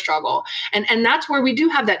power struggle. And that's where we do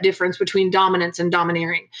have that difference between dominance and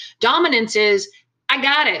domineering. Dominance is, I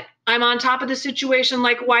got it. I'm on top of the situation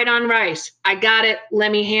like white on rice. I got it.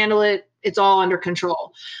 Let me handle it. It's all under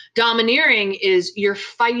control. Domineering is you're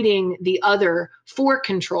fighting the other for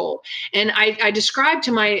control. And I describe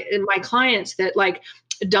to my clients that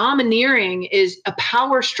domineering is a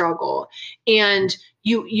power struggle, and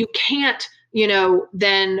you can't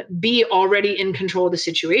then be already in control of the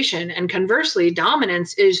situation. And conversely,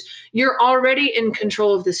 dominance is you're already in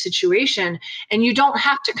control of the situation and you don't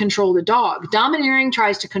have to control the dog. Domineering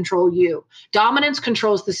tries to control you. Dominance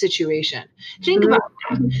controls the situation. Think about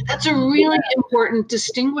that. That's a really important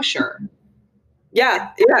distinguisher.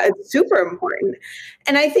 Yeah, it's super important.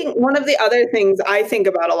 And I think one of the other things I think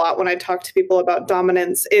about a lot when I talk to people about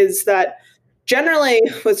dominance is that generally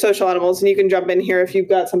with social animals, and you can jump in here if you've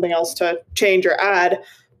got something else to change or add,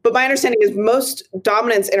 but my understanding is most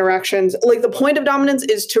dominance interactions, like the point of dominance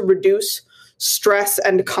is to reduce stress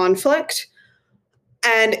and conflict.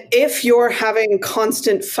 And if you're having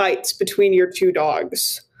constant fights between your two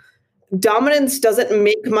dogs, dominance doesn't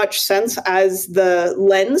make much sense as the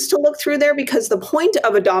lens to look through there, because the point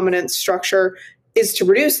of a dominance structure is to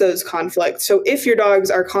reduce those conflicts. So if your dogs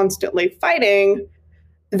are constantly fighting,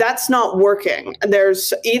 that's not working. And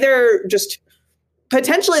there's either just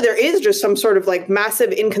potentially there is just some sort of like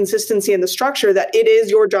massive inconsistency in the structure that it is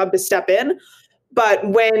your job to step in. But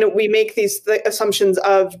when we make these assumptions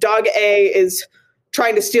of dog A is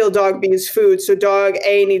trying to steal dog B's food, so dog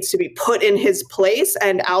A needs to be put in his place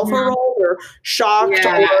and alpha rolled or shocked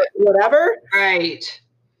or whatever. Right.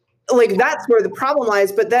 Like that's where the problem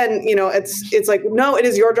lies. But then, it's like, no, it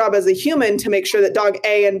is your job as a human to make sure that dog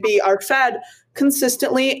A and B are fed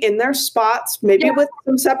consistently in their spots, maybe with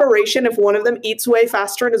some separation if one of them eats way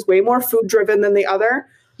faster and is way more food driven than the other.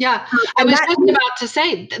 Yeah. I was just about to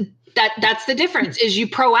say that's the difference is you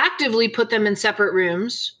proactively put them in separate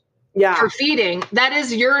rooms for feeding. That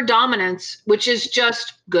is your dominance, which is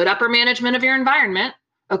just good upper management of your environment.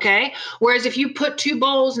 Okay. Whereas if you put two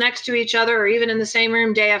bowls next to each other or even in the same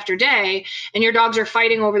room day after day, and your dogs are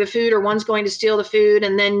fighting over the food or one's going to steal the food,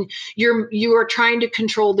 and then you are trying to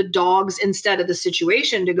control the dogs instead of the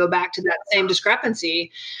situation, to go back to that same discrepancy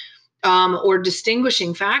or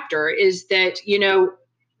distinguishing factor, is that, you're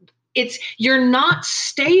not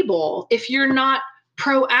stable if you're not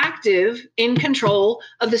proactive in control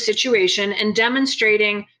of the situation and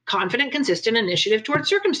demonstrating confident, consistent initiative towards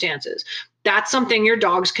circumstances. That's something your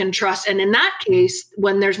dogs can trust. And in that case,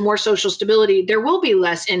 when there's more social stability, there will be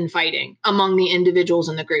less infighting among the individuals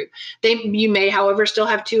in the group. You may, however, still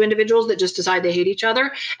have two individuals that just decide they hate each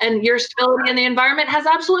other, and your stability in the environment has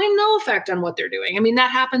absolutely no effect on what they're doing. I mean, that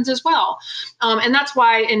happens as well. And that's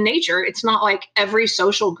why in nature, it's not like every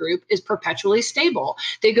social group is perpetually stable.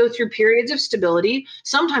 They go through periods of stability,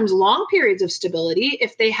 sometimes long periods of stability.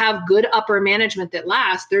 If they have good upper management that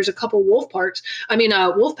lasts, there's a couple wolf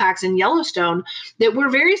packs in Yellowstone that were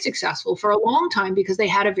very successful for a long time because they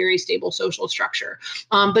had a very stable social structure.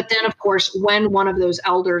 But then, of course, when one of those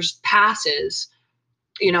elders passes,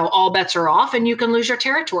 all bets are off and you can lose your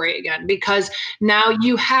territory again, because now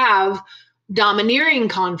you have domineering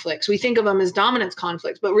conflicts. We think of them as dominance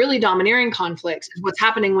conflicts, but really domineering conflicts is what's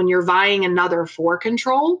happening when you're vying another for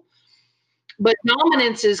control. But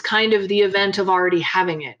dominance is kind of the event of already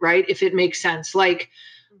having it, right? If it makes sense.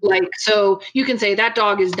 So you can say that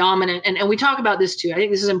dog is dominant. And we talk about this too. I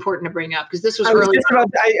think this is important to bring up because this was early.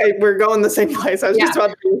 We're going the same place. I was just about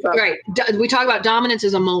to bring this up. Right. We talk about dominance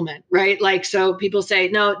as a moment, right? So people say,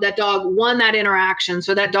 no, that dog won that interaction.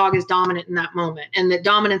 So that dog is dominant in that moment. And that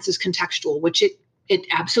dominance is contextual, which it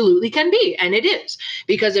absolutely can be. And it is,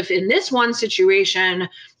 because if in this one situation,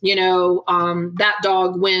 that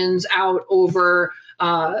dog wins out over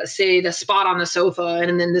say the spot on the sofa,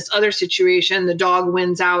 and then this other situation, the dog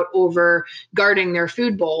wins out over guarding their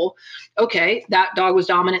food bowl. Okay, that dog was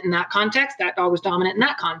dominant in that context. That dog was dominant in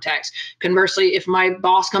that context. Conversely, if my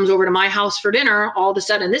boss comes over to my house for dinner, all of a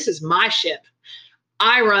sudden, this is my ship.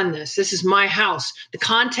 I run this. This is my house. The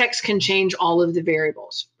context can change all of the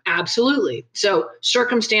variables. Absolutely. So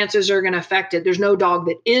circumstances are going to affect it. There's no dog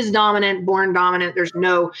that is dominant, born dominant. There's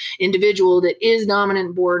no individual that is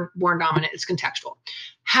dominant, born dominant. It's contextual.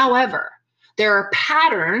 However, there are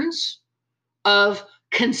patterns of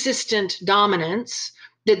consistent dominance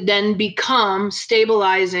that then become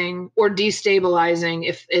stabilizing or destabilizing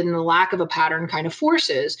if in the lack of a pattern kind of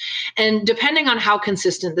forces. And depending on how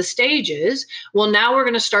consistent the stage is, well, now we're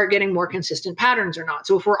going to start getting more consistent patterns or not.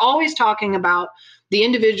 So if we're always talking about the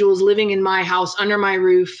individuals living in my house, under my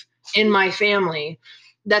roof, in my family,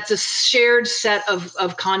 that's a shared set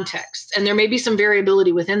of contexts. And there may be some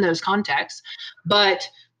variability within those contexts, but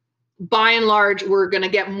by and large, we're going to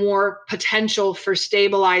get more potential for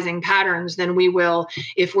stabilizing patterns than we will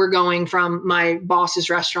if we're going from my boss's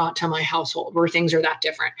restaurant to my household, where things are that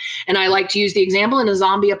different. And I like to use the example in a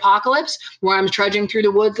zombie apocalypse where I'm trudging through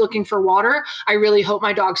the woods looking for water. I really hope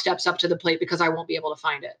my dog steps up to the plate because I won't be able to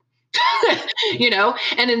find it.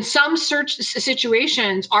 And in some search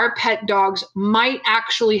situations, our pet dogs might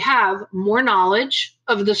actually have more knowledge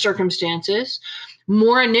of the circumstances,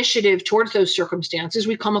 more initiative towards those circumstances.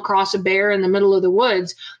 We come across a bear in the middle of the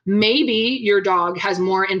woods. Maybe your dog has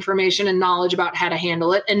more information and knowledge about how to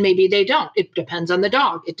handle it, and maybe they don't. It depends on the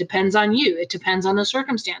dog. It depends on you. It depends on the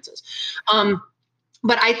circumstances.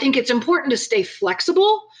 But I think it's important to stay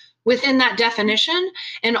flexible within that definition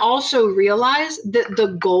and also realize that the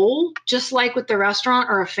goal, just like with the restaurant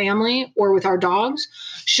or a family or with our dogs,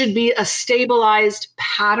 should be a stabilized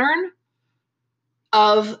pattern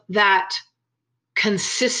of that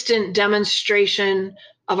consistent demonstration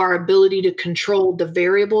of our ability to control the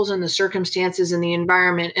variables and the circumstances in the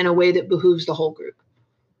environment in a way that behooves the whole group.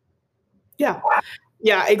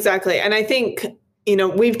 Yeah, exactly. And I think,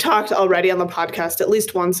 we've talked already on the podcast at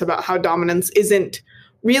least once about how dominance isn't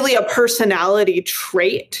really a personality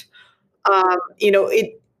trait.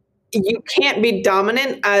 You can't be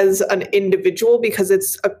dominant as an individual because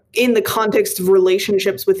it's in the context of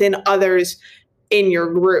relationships within others in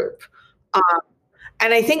your group.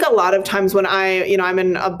 And I think a lot of times when I'm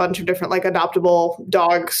in a bunch of different like adoptable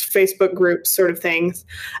dogs Facebook groups sort of things.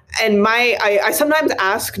 And I sometimes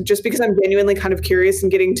ask, just because I'm genuinely kind of curious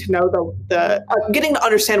and getting to know getting to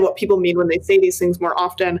understand what people mean when they say these things more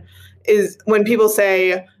often, is when people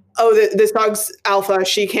say, oh, this dog's alpha,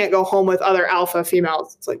 she can't go home with other alpha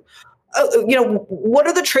females. It's like, what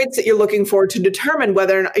are the traits that you're looking for to determine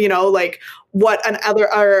whether, what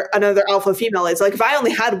another alpha female is? Like, if I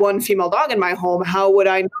only had one female dog in my home, how would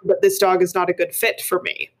I know that this dog is not a good fit for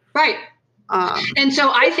me? Right. And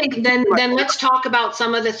so I think then let's talk about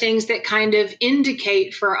some of the things that kind of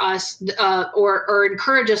indicate for us or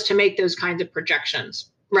encourage us to make those kinds of projections.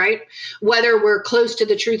 Right? Whether we're close to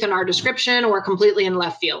the truth in our description or completely in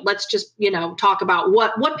left field. Let's just, talk about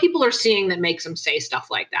what people are seeing that makes them say stuff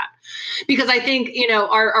like that. Because I think,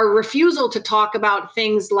 our refusal to talk about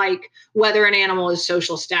things like whether an animal is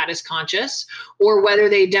social status conscious or whether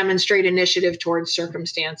they demonstrate initiative towards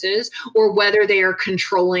circumstances or whether they are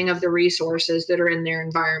controlling of the resources that are in their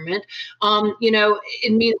environment,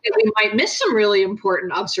 it means that we might miss some really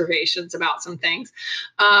important observations about some things.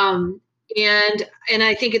 And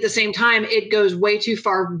I think at the same time, it goes way too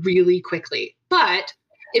far really quickly. But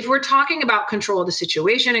if we're talking about control of the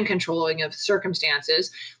situation and controlling of circumstances,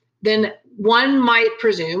 then one might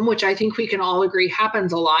presume, which I think we can all agree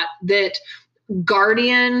happens a lot, that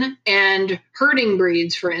guardian and herding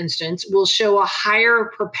breeds, for instance, will show a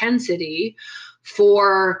higher propensity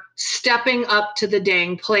for stepping up to the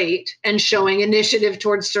dang plate and showing initiative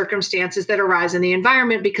towards circumstances that arise in the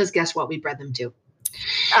environment, because guess what? We bred them to.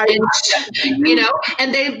 And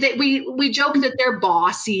we joke that they're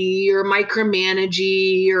bossy or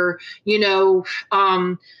micromanagey or,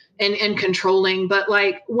 and controlling, but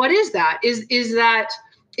like, what is that? Is that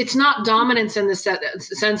it's not dominance in the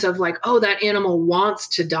sense of like, oh, that animal wants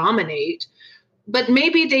to dominate, but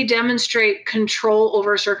maybe they demonstrate control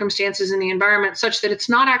over circumstances in the environment such that it's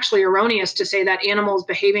not actually erroneous to say that animal is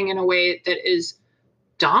behaving in a way that is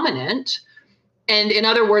dominant. And in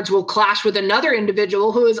other words, will clash with another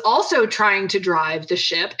individual who is also trying to drive the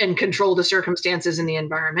ship and control the circumstances in the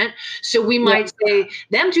environment. So we might say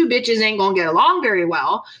them two bitches ain't going to get along very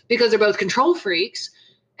well because they're both control freaks.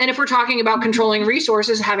 And if we're talking about controlling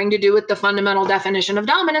resources having to do with the fundamental definition of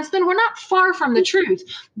dominance, then we're not far from the truth.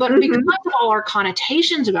 But because of all our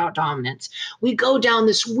connotations about dominance, we go down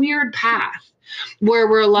this weird path where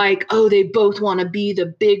we're like, oh, they both want to be the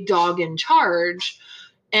big dog in charge.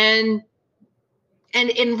 And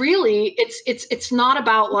really, it's not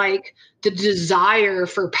about like the desire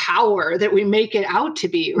for power that we make it out to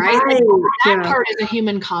be, right? That part is a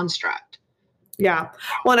human construct. Yeah.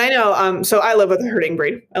 Well, and I know, so I live with a herding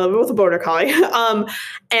breed. I live with a border collie.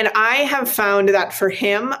 And I have found that for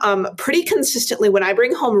him, pretty consistently, when I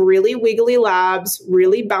bring home really wiggly labs,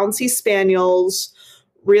 really bouncy spaniels,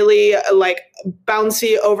 really like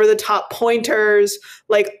bouncy over the top pointers,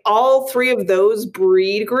 like all three of those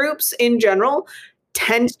breed groups in general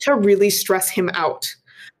tend to really stress him out.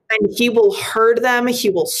 And he will herd them. He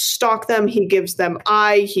will stalk them. He gives them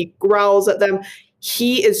eye. He growls at them.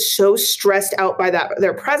 He is so stressed out by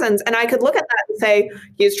their presence. And I could look at that and say,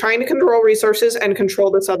 he is trying to control resources and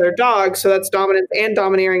control this other dog. So that's dominance and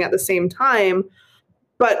domineering at the same time.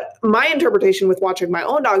 But my interpretation with watching my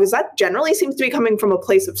own dog is that generally seems to be coming from a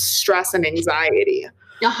place of stress and anxiety.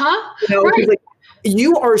 Right. Like,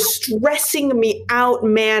 you are stressing me out,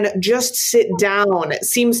 man. Just sit down. It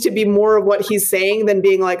seems to be more of what he's saying than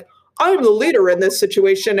being like, I'm the leader in this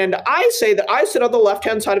situation. And I say that I sit on the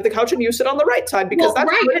left-hand side of the couch and you sit on the right side because that's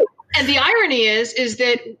right. And the irony is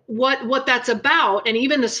that what that's about, and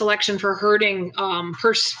even the selection for herding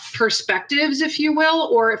perspectives, if you will,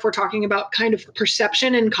 or if we're talking about kind of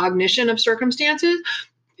perception and cognition of circumstances,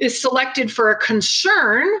 is selected for a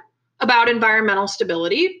concern about environmental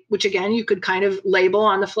stability, which again, you could kind of label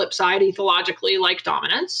on the flip side ethologically like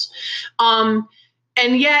dominance.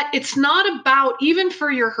 And yet it's not about, even for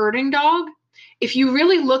your herding dog, if you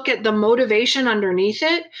really look at the motivation underneath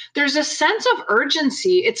it, there's a sense of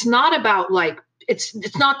urgency. It's not about like,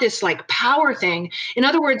 it's not this like power thing. In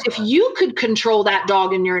other words, if you could control that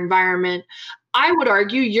dog in your environment, I would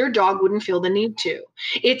argue your dog wouldn't feel the need to.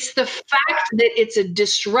 It's the fact that it's a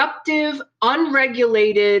disruptive,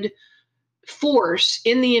 unregulated force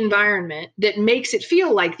in the environment that makes it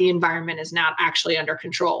feel like the environment is not actually under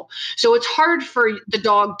control. So it's hard for the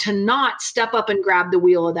dog to not step up and grab the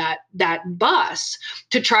wheel of that bus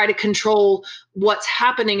to try to control what's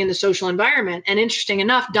happening in the social environment. And interesting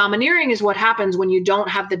enough, domineering is what happens when you don't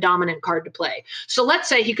have the dominant card to play. So let's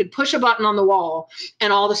say he could push a button on the wall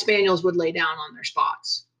and all the spaniels would lay down on their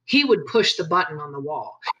spots. He would push the button on the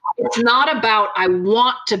wall. It's not about, I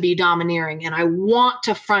want to be domineering and I want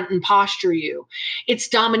to front and posture you. It's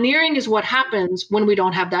domineering is what happens when we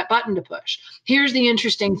don't have that button to push. Here's the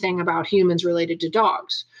interesting thing about humans related to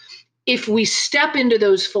dogs. If we step into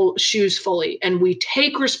those shoes fully and we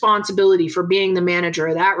take responsibility for being the manager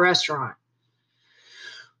of that restaurant,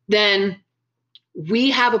 then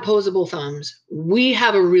we have opposable thumbs. We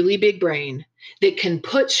have a really big brain that can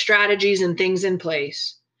put strategies and things in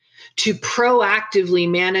place to proactively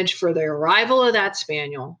manage for the arrival of that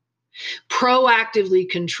spaniel, proactively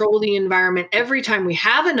control the environment every time we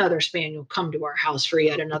have another spaniel come to our house for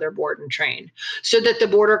yet another board and train, so that the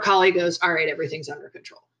border collie goes, all right, everything's under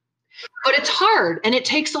control. But it's hard, and it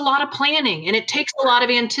takes a lot of planning, and it takes a lot of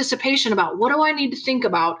anticipation about what do I need to think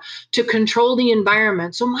about to control the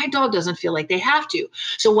environment so my dog doesn't feel like they have to.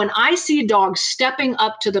 So when I see dogs stepping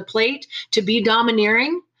up to the plate to be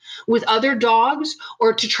domineering with other dogs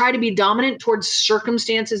or to try to be dominant towards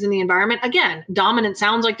circumstances in the environment. Again, dominant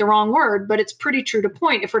sounds like the wrong word, but it's pretty true to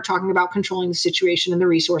point if we're talking about controlling the situation and the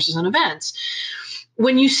resources and events.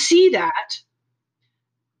 When you see that,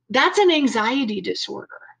 that's an anxiety disorder.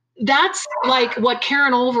 That's like what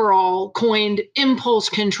Karen Overall coined impulse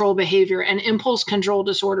control behavior and impulse control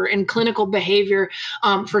disorder in clinical behavior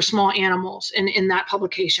for small animals in that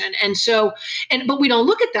publication. And so, but we don't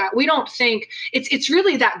look at that. We don't think it's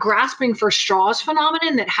really that grasping for straws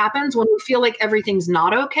phenomenon that happens when we feel like everything's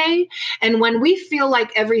not okay. And when we feel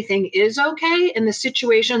like everything is okay and the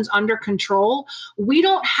situation's under control, we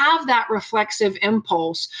don't have that reflexive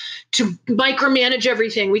impulse to micromanage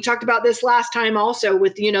everything. We talked about this last time also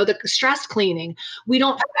with, the stress cleaning. We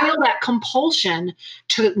don't feel that compulsion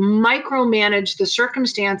to micromanage the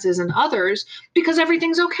circumstances and others because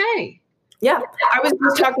everything's okay. Yeah. I was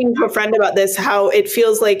just talking to a friend about this, how it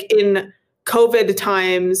feels like in COVID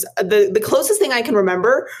times, the closest thing I can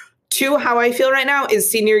remember to how I feel right now is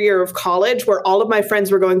senior year of college, where all of my friends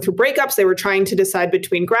were going through breakups. They were trying to decide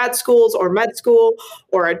between grad schools or med school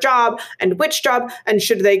or a job, and which job, and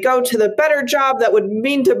should they go to the better job that would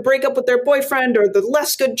mean to break up with their boyfriend, or the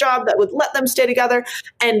less good job that would let them stay together.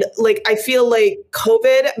 And I feel like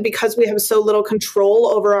COVID, because we have so little control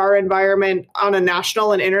over our environment on a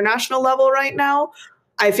national and international level right now,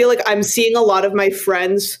 I feel like I'm seeing a lot of my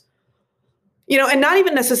friends, and not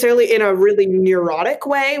even necessarily in a really neurotic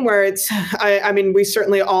way where it's, I mean, we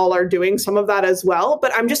certainly all are doing some of that as well,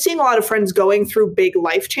 but I'm just seeing a lot of friends going through big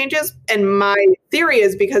life changes. And my theory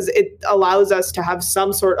is because it allows us to have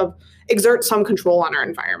some sort of exert some control on our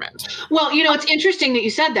environment. Well, it's interesting that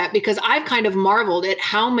you said that, because I've kind of marveled at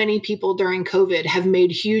how many people during COVID have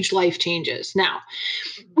made huge life changes. Now,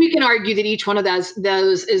 we can argue that each one of those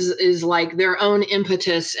is like their own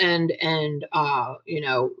impetus and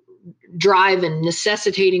drive and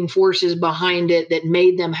necessitating forces behind it that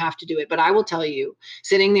made them have to do it. But I will tell you,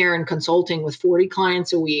 sitting there and consulting with 40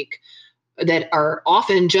 clients a week that are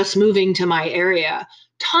often just moving to my area,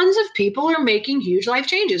 tons of people are making huge life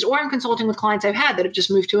changes. Or I'm consulting with clients I've had that have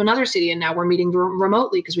just moved to another city and now we're meeting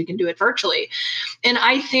remotely because we can do it virtually. And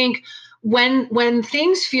I think when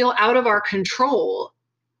things feel out of our control,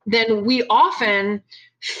 then we often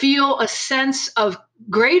feel a sense of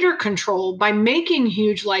greater control by making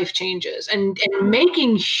huge life changes and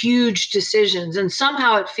making huge decisions. And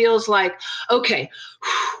somehow it feels like, okay,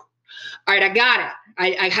 all right, I got it.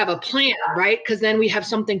 I have a plan, right? Because then we have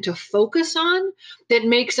something to focus on that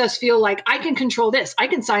makes us feel like I can control this. I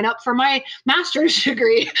can sign up for my master's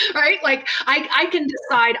degree, right? Like I can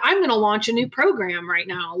decide I'm going to launch a new program right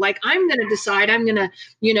now. Like I'm going to decide I'm going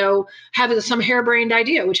to, have some harebrained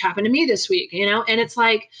idea, which happened to me this week, and it's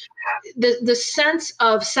like the sense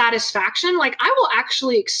of satisfaction. Like I will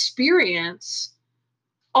actually experience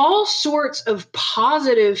all sorts of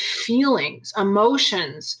positive feelings,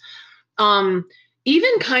 emotions,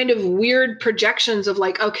 even kind of weird projections of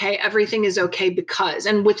like, okay, everything is okay because,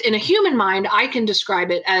 and within a human mind, I can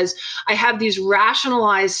describe it as I have these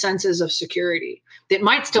rationalized senses of security that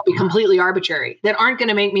might still be completely arbitrary, that aren't going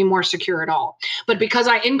to make me more secure at all. But because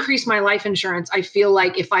I increase my life insurance, I feel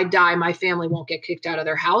like if I die, my family won't get kicked out of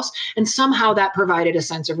their house. And somehow that provided a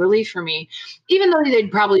sense of relief for me, even though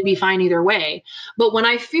they'd probably be fine either way. But when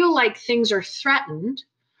I feel like things are threatened,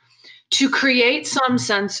 to create some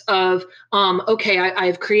sense of, okay,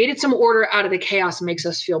 I've created some order out of the chaos, makes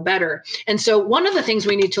us feel better. And so one of the things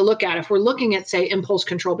we need to look at, if we're looking at, say, impulse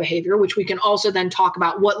control behavior, which we can also then talk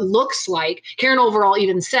about what looks like, Karen Overall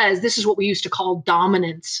even says, this is what we used to call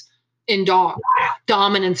dominance in dog,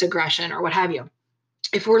 dominance aggression or what have you.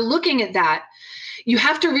 If we're looking at that, you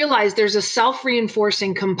have to realize there's a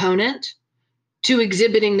self-reinforcing component to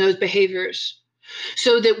exhibiting those behaviors.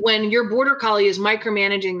 So that when your border collie is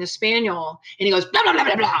micromanaging the spaniel and he goes, blah, blah, blah,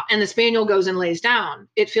 blah, blah, and the spaniel goes and lays down,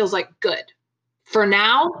 it feels like good. For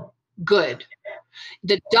now, good.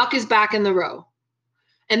 The duck is back in the row.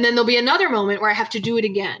 And then there'll be another moment where I have to do it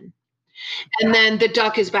again. And then the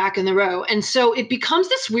duck is back in the row. And so it becomes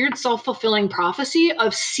this weird self-fulfilling prophecy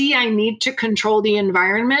of, see, I need to control the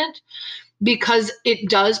environment, because it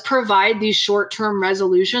does provide these short-term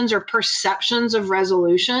resolutions or perceptions of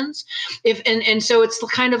resolutions. And so it's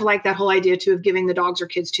kind of like that whole idea too of giving the dogs or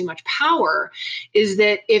kids too much power, is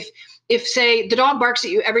that if say the dog barks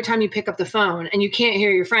at you every time you pick up the phone and you can't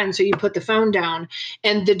hear your friend, so you put the phone down,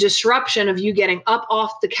 and the disruption of you getting up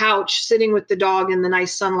off the couch, sitting with the dog in the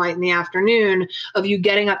nice sunlight in the afternoon, of you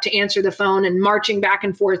getting up to answer the phone and marching back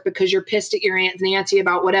and forth because you're pissed at your Aunt Nancy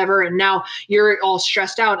about whatever, and now you're all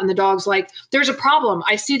stressed out and the dog's like, there's a problem.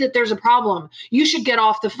 I see that there's a problem. You should get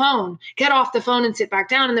off the phone. Get off the phone and sit back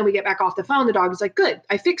down. And then we get back off the phone. The dog is like, good,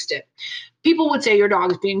 I fixed it. People would say your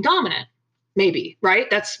dog is being dominant. Maybe, right?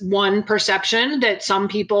 That's one perception that some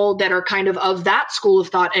people that are kind of that school of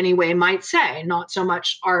thought anyway might say, not so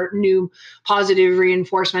much our new positive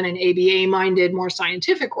reinforcement and ABA minded, more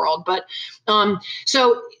scientific world. But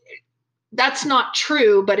so that's not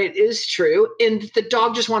true, but it is true. And the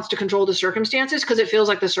dog just wants to control the circumstances because it feels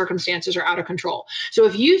like the circumstances are out of control. So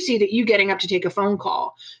if you see that you getting up to take a phone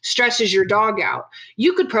call stresses your dog out,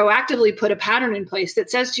 you could proactively put a pattern in place that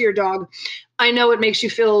says to your dog, I know it makes you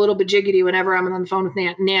feel a little bit jiggity whenever I'm on the phone with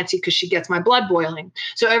Aunt Nancy because she gets my blood boiling.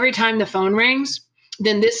 So every time the phone rings,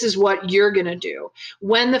 then this is what you're going to do.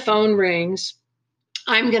 When the phone rings,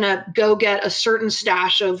 I'm going to go get a certain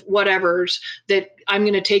stash of whatever's that I'm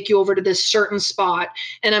going to take you over to this certain spot,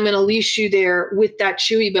 and I'm going to leash you there with that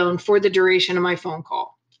chewy bone for the duration of my phone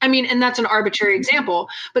call. I mean, and that's an arbitrary example,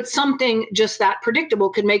 but something just that predictable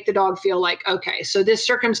could make the dog feel like, okay, so this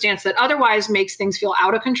circumstance that otherwise makes things feel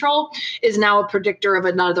out of control is now a predictor of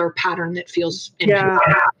another pattern that feels in control.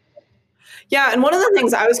 Yeah. And one of the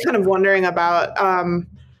things I was kind of wondering about,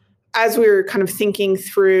 as we were kind of thinking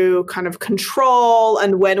through kind of control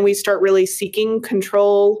and when we start really seeking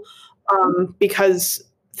control, because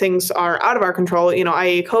things are out of our control,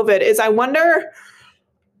 i.e. COVID, is I wonder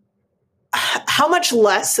how much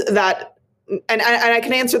less that, and I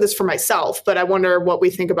can answer this for myself, but I wonder what we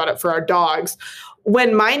think about it for our dogs.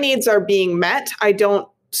 When my needs are being met, I don't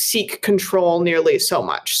seek control nearly so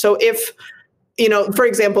much. So if, for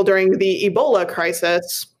example, during the Ebola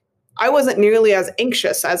crisis, I wasn't nearly as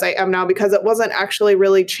anxious as I am now because it wasn't actually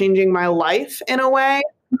really changing my life in a way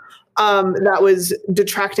that was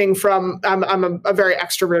detracting from, I'm a very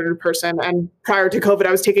extroverted person. And prior to COVID,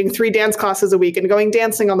 I was taking 3 dance classes a week and going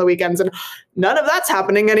dancing on the weekends, and none of that's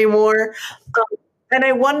happening anymore. And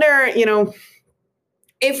I wonder,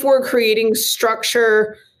 if we're creating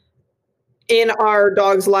structure in our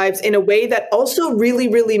dogs' lives in a way that also really,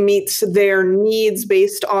 really meets their needs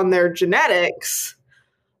based on their genetics,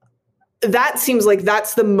 that seems like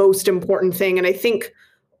that's the most important thing. And I think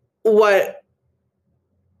what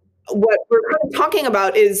we're kind of talking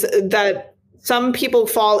about is that some people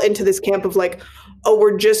fall into this camp of like, oh,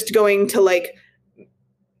 we're just going to like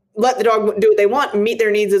let the dog do what they want, meet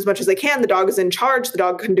their needs as much as they can. The dog is in charge. The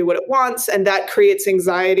dog can do what it wants. And that creates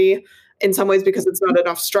anxiety in some ways because it's not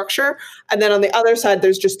enough structure. And then on the other side,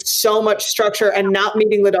 there's just so much structure and not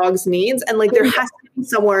meeting the dog's needs. And like there has to be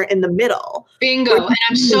somewhere in the middle. Bingo. And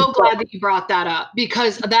I'm so glad that you brought that up,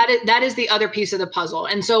 because that is the other piece of the puzzle.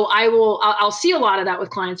 And so I'll see a lot of that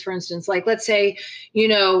with clients, for instance, like let's say,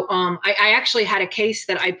 I actually had a case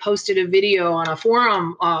that I posted a video on a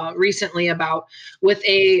forum recently about with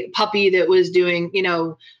a puppy that was doing,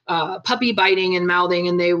 puppy biting and mouthing,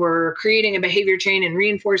 and they were creating a behavior chain and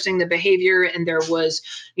reinforcing the behavior. And there was,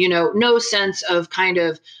 no sense of kind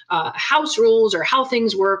of house rules or how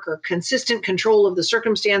things work or consistent control of the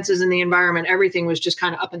circumstances in the environment. Everything was just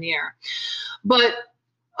kind of up in the air. But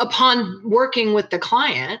upon working with the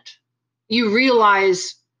client, you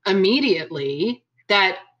realize immediately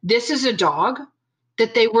that this is a dog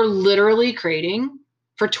that they were literally creating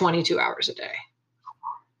for 22 hours a day.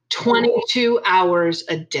 22 hours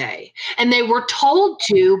a day. And they were told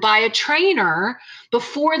to by a trainer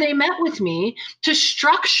before they met with me to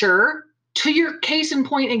structure, to your case in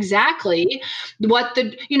point exactly, what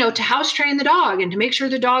to house train the dog and to make sure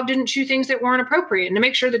the dog didn't chew things that weren't appropriate and to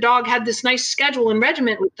make sure the dog had this nice schedule and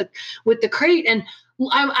regiment with the crate. And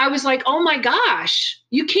I was like, oh my gosh,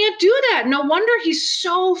 you can't do that. No wonder he's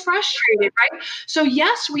so frustrated, right? So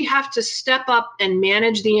yes, we have to step up and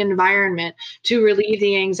manage the environment to relieve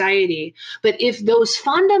the anxiety. But if those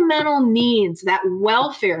fundamental needs, that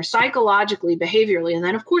welfare, psychologically, behaviorally, and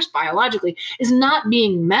then of course biologically, is not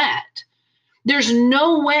being met, there's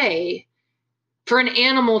no way for an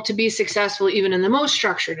animal to be successful even in the most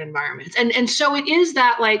structured environments. And so it is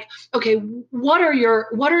that, like, okay, what are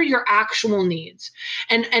your actual needs?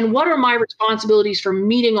 And what are my responsibilities for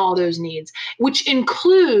meeting all those needs, which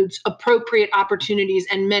includes appropriate opportunities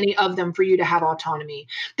and many of them for you to have autonomy.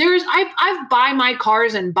 I've buy my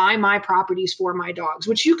cars and buy my properties for my dogs,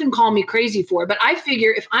 which you can call me crazy for, but I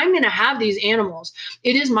figure if I'm going to have these animals,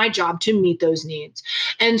 it is my job to meet those needs.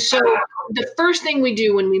 And so the first thing we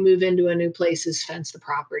do when we move into a new place is fence the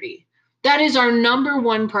property. That is our number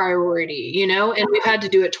one priority, and we've had to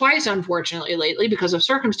do it twice, unfortunately, lately because of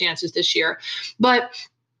circumstances this year. But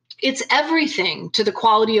it's everything to the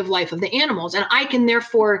quality of life of the animals. And I can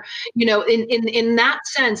therefore, in that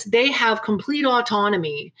sense, they have complete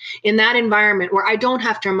autonomy in that environment where I don't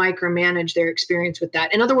have to micromanage their experience with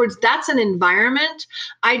that. In other words, that's an environment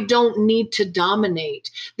I don't need to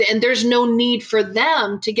dominate. And there's no need for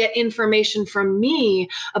them to get information from me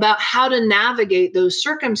about how to navigate those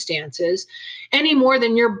circumstances any more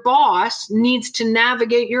than your boss needs to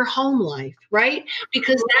navigate your home life, right?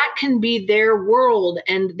 Because that can be their world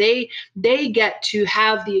and they get to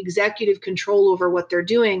have the executive control over what they're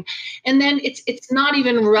doing. And then it's not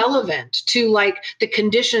even relevant to like the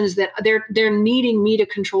conditions that they're needing me to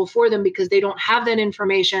control for them because they don't have that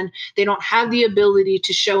information. They don't have the ability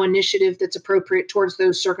to show initiative that's appropriate towards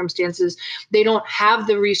those circumstances. They don't have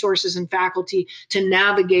the resources and faculty to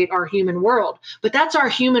navigate our human world. But that's our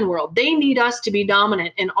human world. They need us to be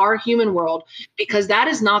dominant in our human world because that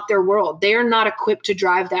is not their world. They are not equipped to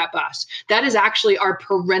drive that bus. That is actually our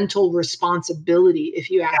parental responsibility,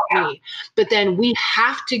 if you ask me. But then we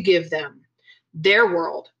have to give them their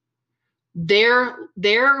world, their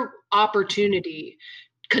opportunity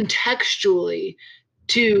contextually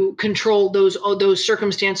to control those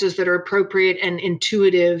circumstances that are appropriate and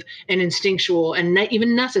intuitive and instinctual and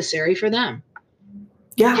even necessary for them.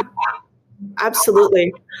 Yeah,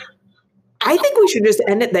 absolutely. I think we should just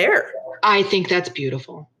end it there. I think that's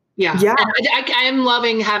beautiful. Yeah. I am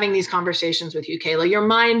loving having these conversations with you, Kayla. Your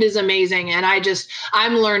mind is amazing. And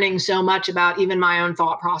I'm learning so much about even my own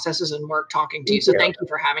thought processes and work talking to you. So thank you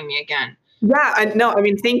for having me again. Yeah,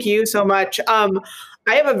 thank you so much.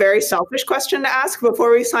 I have a very selfish question to ask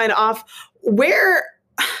before we sign off.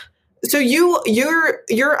 So you're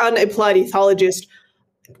an applied ethologist.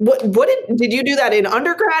 What did you do that in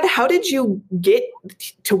undergrad? How did you get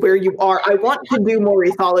to where you are? I want to do more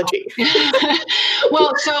ethology.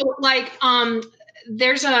 Well, so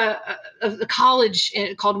there's a college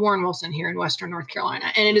called Warren Wilson here in Western North Carolina,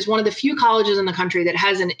 and it is one of the few colleges in the country that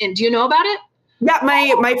has do you know about it? Yeah,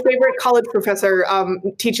 my favorite college professor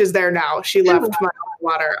teaches there now. She left my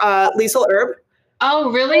water. Liesl Erb.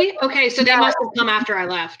 Oh, really? Okay, so they must have come after I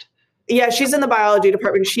left. Yeah, she's in the biology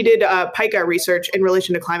department. She did pica research in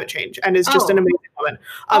relation to climate change and is just an amazing woman.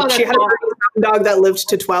 She had a dog that lived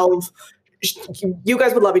to 12. You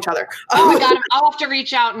guys would love each other. Oh my God, I'll have to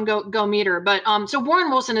reach out and go meet her. But so Warren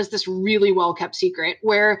Wilson is this really well kept secret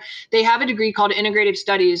where they have a degree called integrative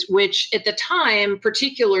studies, which at the time,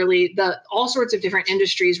 particularly all sorts of different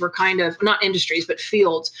industries were kind of not industries, but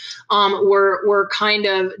fields were kind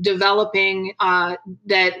of developing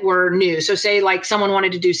that were new. So say like someone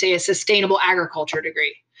wanted to do, say, a sustainable agriculture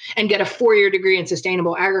degree and get a 4-year degree in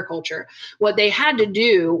sustainable agriculture. What they had to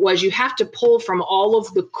do was you have to pull from all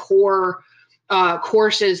of the core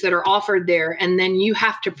courses that are offered there. And then you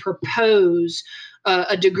have to propose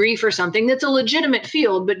a degree for something that's a legitimate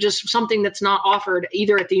field, but just something that's not offered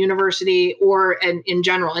either at the university or in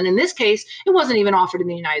general. And in this case, it wasn't even offered in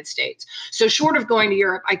the United States. So short of going to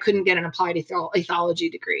Europe, I couldn't get an applied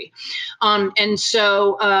ethology degree. And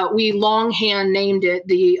so we longhand named it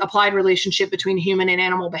the Applied Relationship Between Human and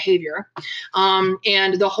Animal Behavior.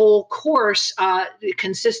 And the whole course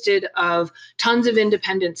consisted of tons of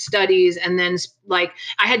independent studies. And then like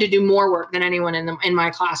I had to do more work than anyone in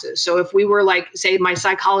my classes. So if we were like, say, my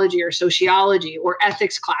psychology or sociology or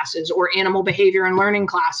ethics classes or animal behavior and learning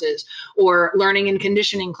classes or learning and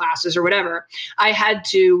conditioning classes or whatever, I had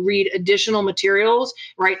to read additional materials,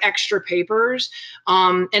 write extra papers.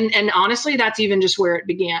 And honestly, that's even just where it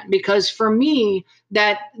began, because for me,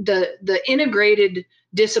 that the integrated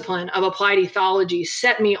discipline of applied ethology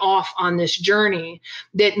set me off on this journey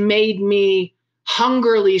that made me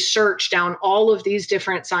hungrily search down all of these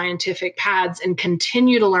different scientific paths and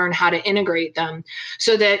continue to learn how to integrate them,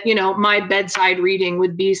 so that, you know, my bedside reading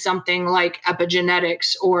would be something like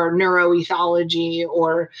epigenetics or neuroethology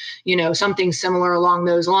or, you know, something similar along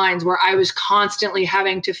those lines, where I was constantly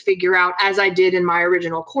having to figure out, as I did in my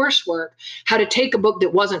original coursework, how to take a book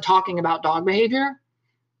that wasn't talking about dog behavior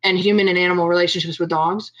and human and animal relationships with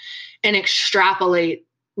dogs and extrapolate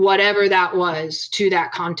whatever that was to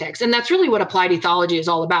that context. And that's really what applied ethology is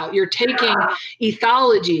all about. You're taking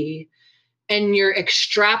ethology and you're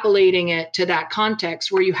extrapolating it to that context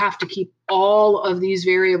where you have to keep all of these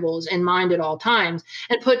variables in mind at all times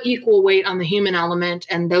and put equal weight on the human element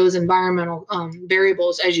and those environmental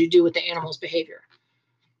variables as you do with the animal's behavior.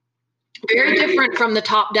 Very different from the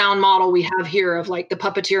top-down model we have here of like the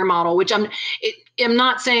puppeteer model, which I'm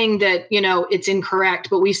not saying that, you know, it's incorrect,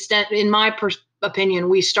 but in my opinion,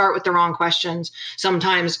 we start with the wrong questions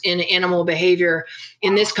sometimes in animal behavior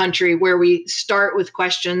in this country, where we start with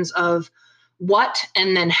questions of what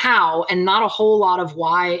and then how, and not a whole lot of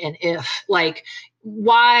why and if. Like,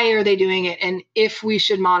 why are they doing it, and if we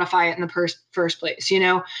should modify it in the first place, you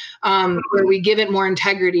know, where we give it more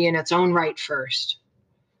integrity in its own right first.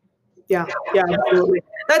 Yeah, absolutely.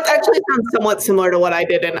 That actually sounds somewhat similar to what I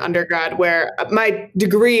did in undergrad, where my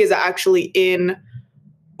degree is actually in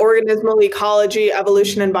organismal ecology,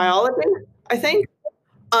 evolution, and biology, I think.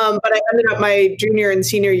 But I ended up my junior and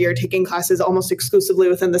senior year taking classes almost exclusively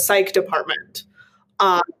within the psych department.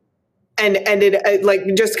 And ended like,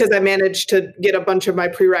 just because I managed to get a bunch of my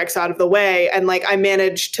prereqs out of the way, and like I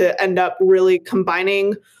managed to end up really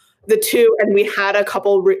combining the two. And we had a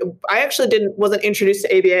couple, I actually wasn't introduced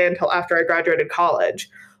to ABA until after I graduated college,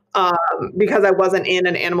 because I wasn't in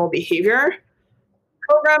an animal behavior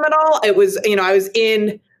program at all. It was, you know,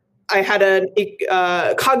 I had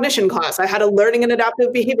a cognition class. I had a learning and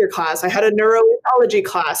adaptive behavior class. I had a neuroethology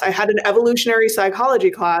class. I had an evolutionary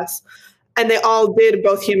psychology class, and they all did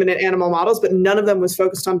both human and animal models, but none of them was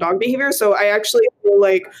focused on dog behavior. So I actually feel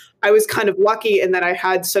like I was kind of lucky in that I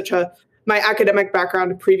had my academic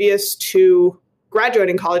background previous to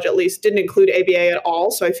graduating college, at least, didn't include ABA at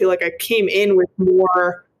all. So I feel like I came in with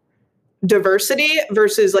more diversity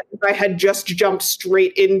versus like if I had just jumped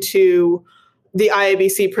straight into the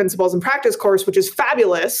IABC Principles and Practice course, which is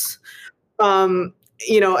fabulous.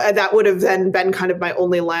 You know, that would have then been kind of my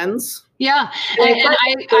only lens. Yeah. And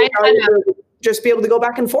I would just be able to go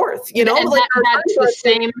back and forth, you know, and like that's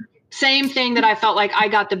the same thing that I felt like I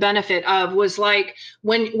got the benefit of, was like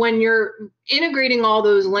when you're integrating all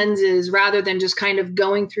those lenses rather than just kind of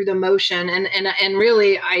going through the motion. And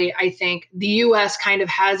really, I think the US kind of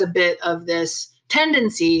has a bit of this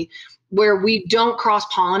tendency where we don't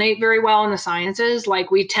cross-pollinate very well in the sciences.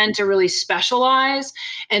 Like, we tend to really specialize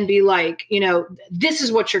and be like, you know, this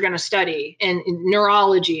is what you're going to study in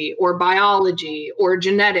neurology or biology or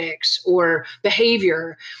genetics or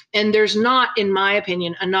behavior. And there's not, in my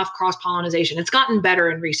opinion, enough cross-pollination. It's gotten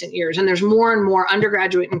better in recent years. And there's more and more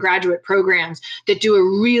undergraduate and graduate programs that do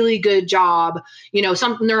a really good job. You know,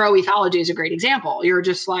 some neuroethology is a great example. You're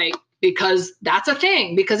just like, because that's a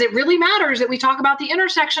thing, because it really matters that we talk about the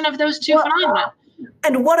intersection of those two phenomena.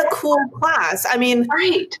 And what a cool class. I mean,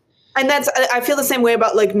 right. And I feel the same way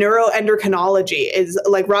about like neuroendocrinology. Is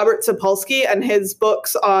like Robert Sapolsky and his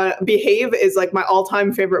books on Behave is like my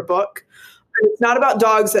all-time favorite book. And it's not about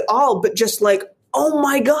dogs at all, but just like, oh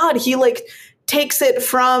my God, he like takes it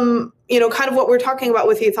from, you know, kind of what we're talking about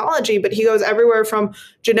with ethology, but he goes everywhere from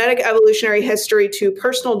genetic evolutionary history to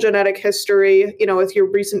personal genetic history, you know, with your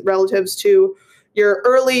recent relatives, to your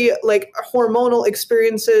early like hormonal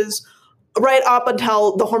experiences, right up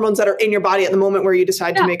until the hormones that are in your body at the moment where you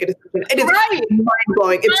decide to make a decision. It is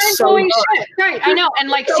mind-blowing. It's so good. Shit. Right. I know. And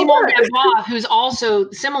like Simon Gagbois, who's also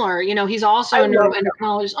similar, he's also a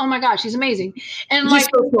neuroendocrinologist. Oh my gosh, he's amazing. And he's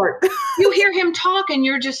so smart. You hear him talk and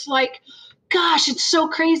you're just like, gosh, it's so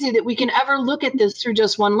crazy that we can ever look at this through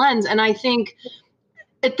just one lens. And I think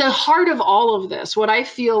at the heart of all of this, what I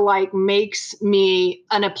feel like makes me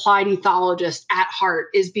an applied ethologist at heart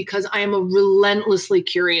is because I am a relentlessly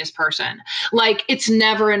curious person. Like, it's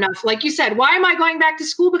never enough. Like you said, why am I going back to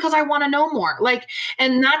school? Because I want to know more.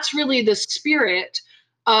 And that's really the spirit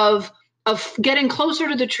of getting closer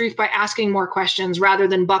to the truth by asking more questions rather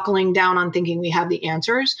than buckling down on thinking we have the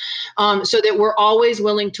answers, so that we're always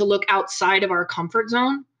willing to look outside of our comfort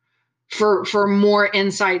zone for more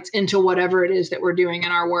insights into whatever it is that we're doing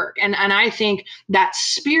in our work. And I think that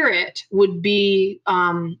spirit would be,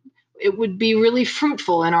 it would be really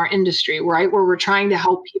fruitful in our industry, right? Where we're trying to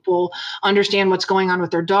help people understand what's going on with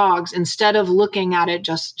their dogs instead of looking at it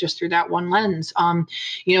just through that one lens.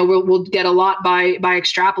 We'll get a lot by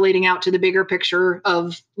extrapolating out to the bigger picture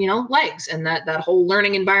of, legs and that whole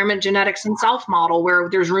learning environment, genetics and self model where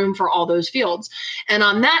there's room for all those fields. And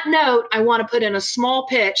on that note, I want to put in a small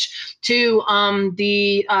pitch to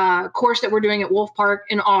the course that we're doing at Wolf Park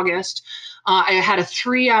in August. I had a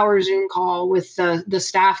 3-hour Zoom call with the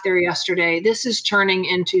staff there yesterday. This is turning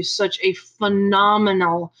into such a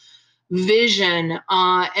phenomenal vision.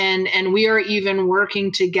 And we are even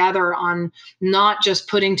working together on not just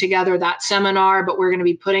putting together that seminar, but we're going to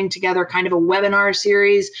be putting together kind of a webinar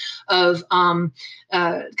series of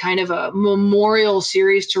kind of a memorial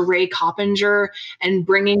series to Ray Coppinger and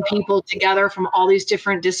bringing people together from all these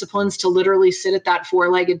different disciplines to literally sit at that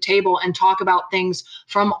 4-legged table and talk about things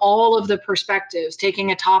from all of the perspectives,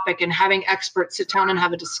 taking a topic and having experts sit down and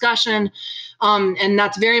have a discussion. And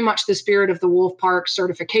that's very much the spirit of the Wolf Park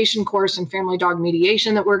certification course in family dog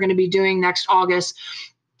mediation that we're going to be doing next August,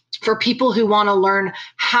 for people who want to learn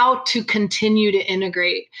how to continue to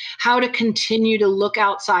integrate, how to continue to look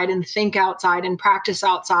outside and think outside and practice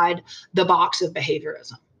outside the box of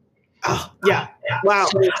behaviorism. Oh, yeah. Wow.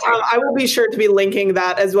 I will be sure to be linking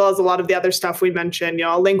that as well as a lot of the other stuff we mentioned.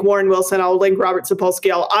 I'll link Warren Wilson. I'll link Robert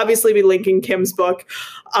Sapolsky. I'll obviously be linking Kim's book.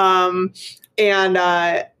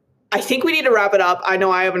 I think we need to wrap it up. I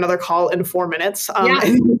know I have another call in 4 minutes.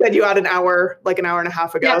 And you said you had an hour and a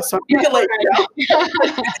half ago. So I'm going to let you go.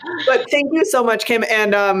 But thank you so much, Kim.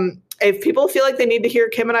 And if people feel like they need to hear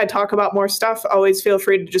Kim and I talk about more stuff, always feel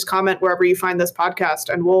free to just comment wherever you find this podcast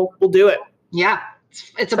and we'll do it. Yeah,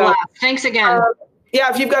 it's a blast. Thanks again.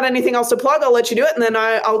 If you've got anything else to plug, I'll let you do it, and then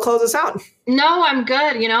I'll close us out. No, I'm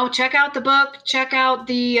good. Check out the book, check out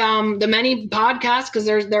the many podcasts, because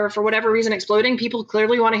they're for whatever reason exploding. People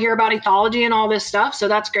clearly want to hear about ethology and all this stuff, so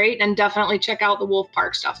that's great. And definitely check out the Wolf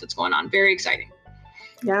Park stuff that's going on. Very exciting.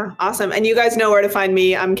 Yeah, awesome. And you guys know where to find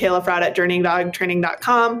me. I'm Kayla Fratt at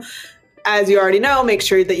journeydogtraining.com. As you already know, make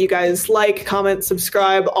sure that you guys like, comment,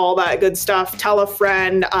 subscribe, all that good stuff. Tell a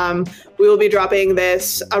friend. We will be dropping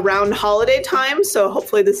this around holiday time. So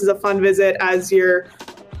hopefully this is a fun visit as you're,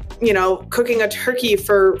 cooking a turkey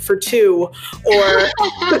for two, or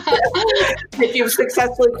if you've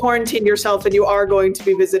successfully quarantined yourself and you are going to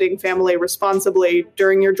be visiting family responsibly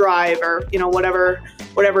during your drive, or,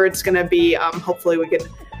 whatever it's going to be. Hopefully we can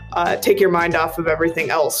take your mind off of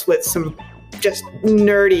everything else with some just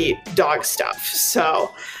nerdy dog stuff.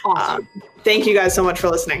 So awesome. Thank you guys so much for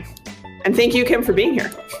listening. And thank you, Kim, for being here.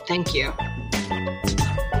 Thank you.